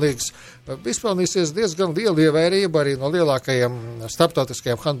Champions Leagues, izpelnīsies diezgan lielu ievērību arī no lielākajiem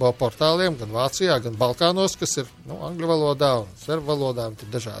starptautiskajiem handbola portāliem, gan Vācijā, gan Balkānos, kas ir angļu valodā un serbu valodā, un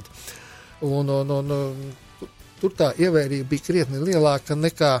tur dažādi. Tur tā ievērība bija krietni lielāka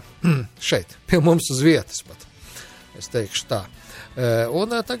nekā šeit, pie mums uz vietas pat. Es teikšu tā.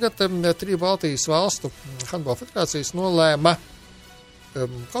 Un tagad 3 Baltijas valstu handbola federācijas nolēma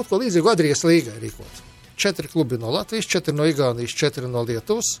kaut ko līdzīgu Adrijas līgai rīkot. 4 klubi no Latvijas, 4 no Igaunijas, 4 no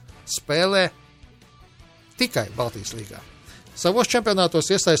Lietuvas spēlē tikai Baltijas līgā. Savos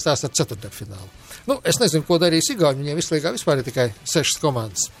čempionātos iesaistās ar ceturtdaļfinālu. Es nezinu, ko darīs Igauni, viņiem visu līgā vispār ir tikai 6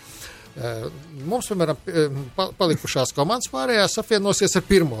 komandas. Mums, piemēram, palikušās komandas pārējās apvienosies ar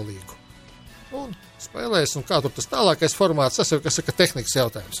pirmo līgu. Un spēlēs, un kā tur tas tālākais formāts, tas ir, kas saka, tehnikas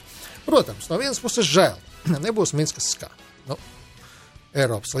jautājums. Protams, no vienas puses žēl. Nebūs Minskas Skā.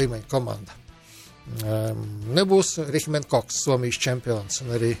 Eiropas līmeņa komanda. Nebūs Rihmen Koks, Somijas čempions,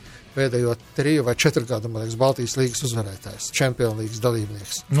 un arī pēdējo 3 vai 4 gadu, man liekas, Baltijas līgas uzvarētājs, Champions līgas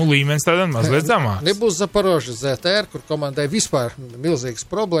dalībnieks. Līmenis tādā mazliet zemāks. Nebūs Zaporožas ZTR, kur komandai vispār milzīgas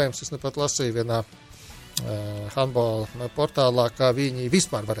problēmas. Es nepat lasīju vienā handbola portālā, kā viņi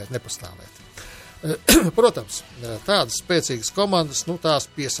vispār varētu nepastāvēt. Protams, tādas spēcīgas komandas, tās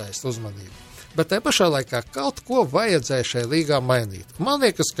piesaista uzmanību. Bet te pašā laikā kaut ko vajadzēja šai līgā mainīt. Man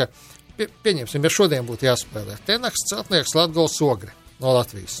liekas, ka, pieņemsim, ja šodien būtu jāspēlē Tenaks, Celtnieks, Latgols, Ogre no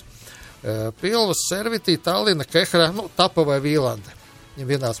Latvijas. Pilvas, Servitī, Tallina, Kehra, Tapa vai Vīlande.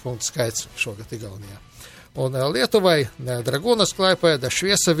 Viņam vienāds punktu skaits šogad Igaunijā. Un Lietuvai Dragūnas, Klaipēda,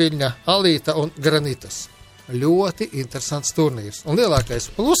 Šviesaviļņa, Alīta un Granitas. Ļoti interesants turnīrs. Un lielākais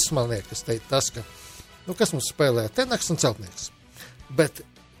plus, man liekas, tas, ka, kas mums spēlē Tenaks un Celtnieks. Bet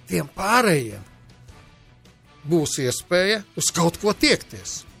tiem pārējiem būs iespēja uz kaut ko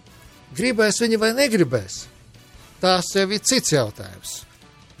tiekties. Gribēs viņi vai negribēs. Tās jau ir cits jautājums.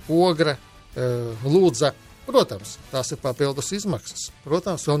 Ogre, Lūdza, protams, tās ir papildus izmaksas.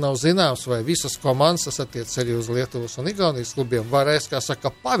 Protams, vēl nav zināms, vai visas komandas, tas attiec arī uz Lietuvas un Igaunijas klubiem, varēs, kā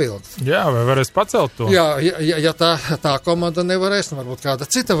saka, pavilkt. Jā, vai varēs pacelt to? Jā, ja tā komanda nevarēs, varbūt kāda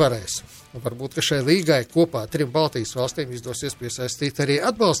cita varēs. Un varbūt, ka šai līgai kopā 3 Baltijas valstīm izdosies piesaistīt arī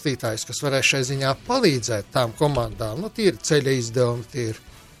atbalstītājus, kas varēs šai ziņā palīdzēt tām komandām. Tīri ceļa izdevumi,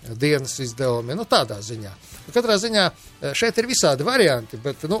 tīri dienas izdevumi, tādā ziņā. Katrā ziņā šeit ir visādi varianti,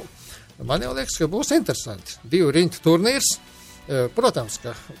 bet, man jau liekas, ka būs interesanti. 2 riņķu turnīrs. Protams,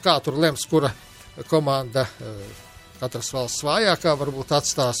 ka kā tur lems, kura komanda katras valsts vājākā varbūt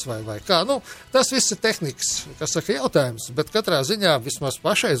atstās vai kā. Nu, tas viss ir tehnikas, kas saka jautājums, bet katrā ziņā vismaz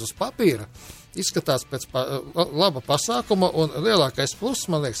pašreiz uz papīra izskatās pēc laba pasākuma, un lielākais pluss,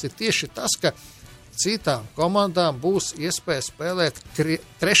 man liekas, ir tieši tas, ka citām komandām būs iespēja spēlēt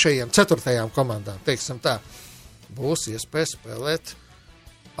 3., 4. komandām, teiksim tā, būs iespēja spēlēt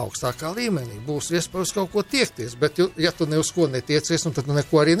augstākā līmenī, būs iespēja uz kaut ko tiekties, bet ja tu ne uz ko netiecies, tad tu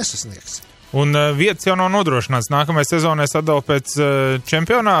neko arī nesasniegsi. Un vietas jau nav nodrošināts. Nākamajai sezonai sadala pēc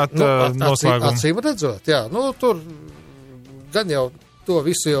čempionāta noslēguma. Acīm redzot, jā. Nu, tur gan jau to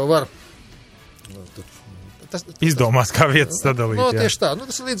visu jau var izdomās, kā vietas sadalīt. No, tieši tā. Nu,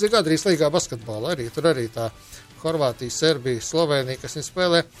 tas ir līdzīgi gandrīz līgā basketbola. Tur arī tā Horvātija, Serbija, Slovenija, kas viņi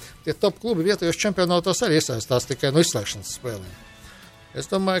spēlē. Tie top klubi vietējos čempionātos arī iesaistās tikai no izslēgšanas spēlēm. Es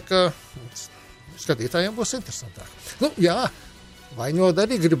domāju, ka skatītājiem būs interesantāk. Nu, jā, Vaņoda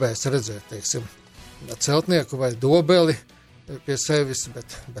arī gribēs redzēt, teiksim, Celtnieku vai Dobeli pie sevis,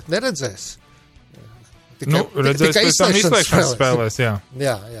 bet neredzēs. Redzēs pēc tam izslēgšanas spēlēs, jā.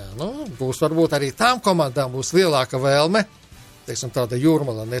 Jā, nu, būs varbūt arī tām komandām būs lielāka vēlme, teiksim, tāda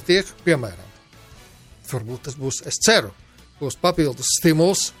Jūrmala netiek, piemēram. Varbūt tas būs, es ceru, būs papildus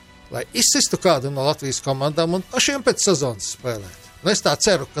stimuls, lai izsistu kādu no Latvijas komandām un pašiem pēc sezonas spēlēt. Nu, es tā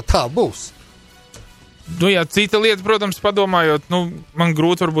ceru, ka tā būs. Nu, jā, cita lieta, protams, padomājot, man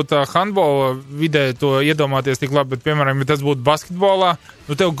grūti varbūt tā handbola vidē to iedomāties tik labi, bet, piemēram, ja tas būtu basketbolā,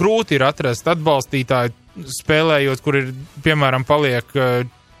 tev grūti ir atrast atbalstītāju spēlējot, kur ir, piemēram, paliek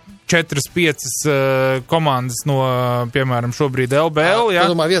 4-5 komandas no, piemēram, šobrīd LBL, jā,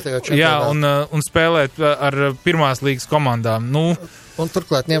 jā un spēlēt ar pirmās līgas komandām. Un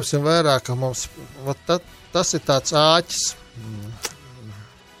turklāt ņemsim vērā, ka mums tas ir tāds āķis.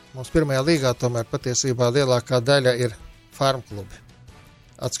 Mums pirmajā līgā tomēr patiesībā lielākā daļa ir farmklubi.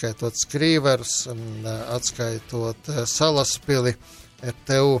 Atskaitot Skrīverus, atskaitot Salaspili,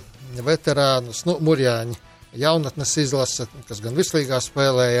 RTU veterānus, Murjāņi, jaunatnes izlase, kas gan vislīgā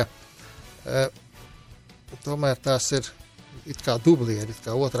spēlēja. Tomēr tās ir it kā dublieri, it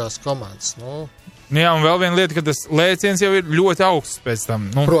kā otrās komandas. Jā, un vēl viena lieta, ka tas lēciens jau ir ļoti augsts pēc tam.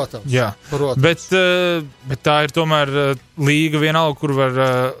 Protams. Jā. Protams. Bet tā ir tomēr līga vienalga, kur var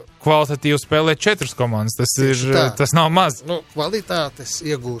kvalitatīvi spēlēt 4 komandas. Tas nav maz. Kvalitātes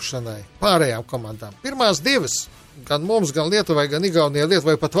iegūšanai pārējām komandām. Pirmās 2, gan mums, gan Lietuvai, gan Igaunijai,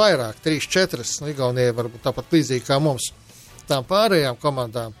 Lietuvai pat vairāk, 3-4, Igaunijai varbūt tāpat līdzīgi kā mums. Tām pārējām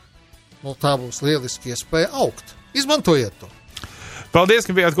komandām, tā būs lieliski iespēja augt. Izmantojiet to! Paldies,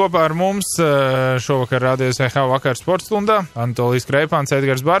 ka bijāt kopā ar mums šovakar Radio SH vakar sporta stundā. Anatolijs Kreipāns,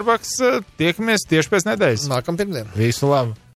 Edgars Barbaks. Tiekamies tieši pēc nedēļas. Nākamā pirmdiena. Visu labu!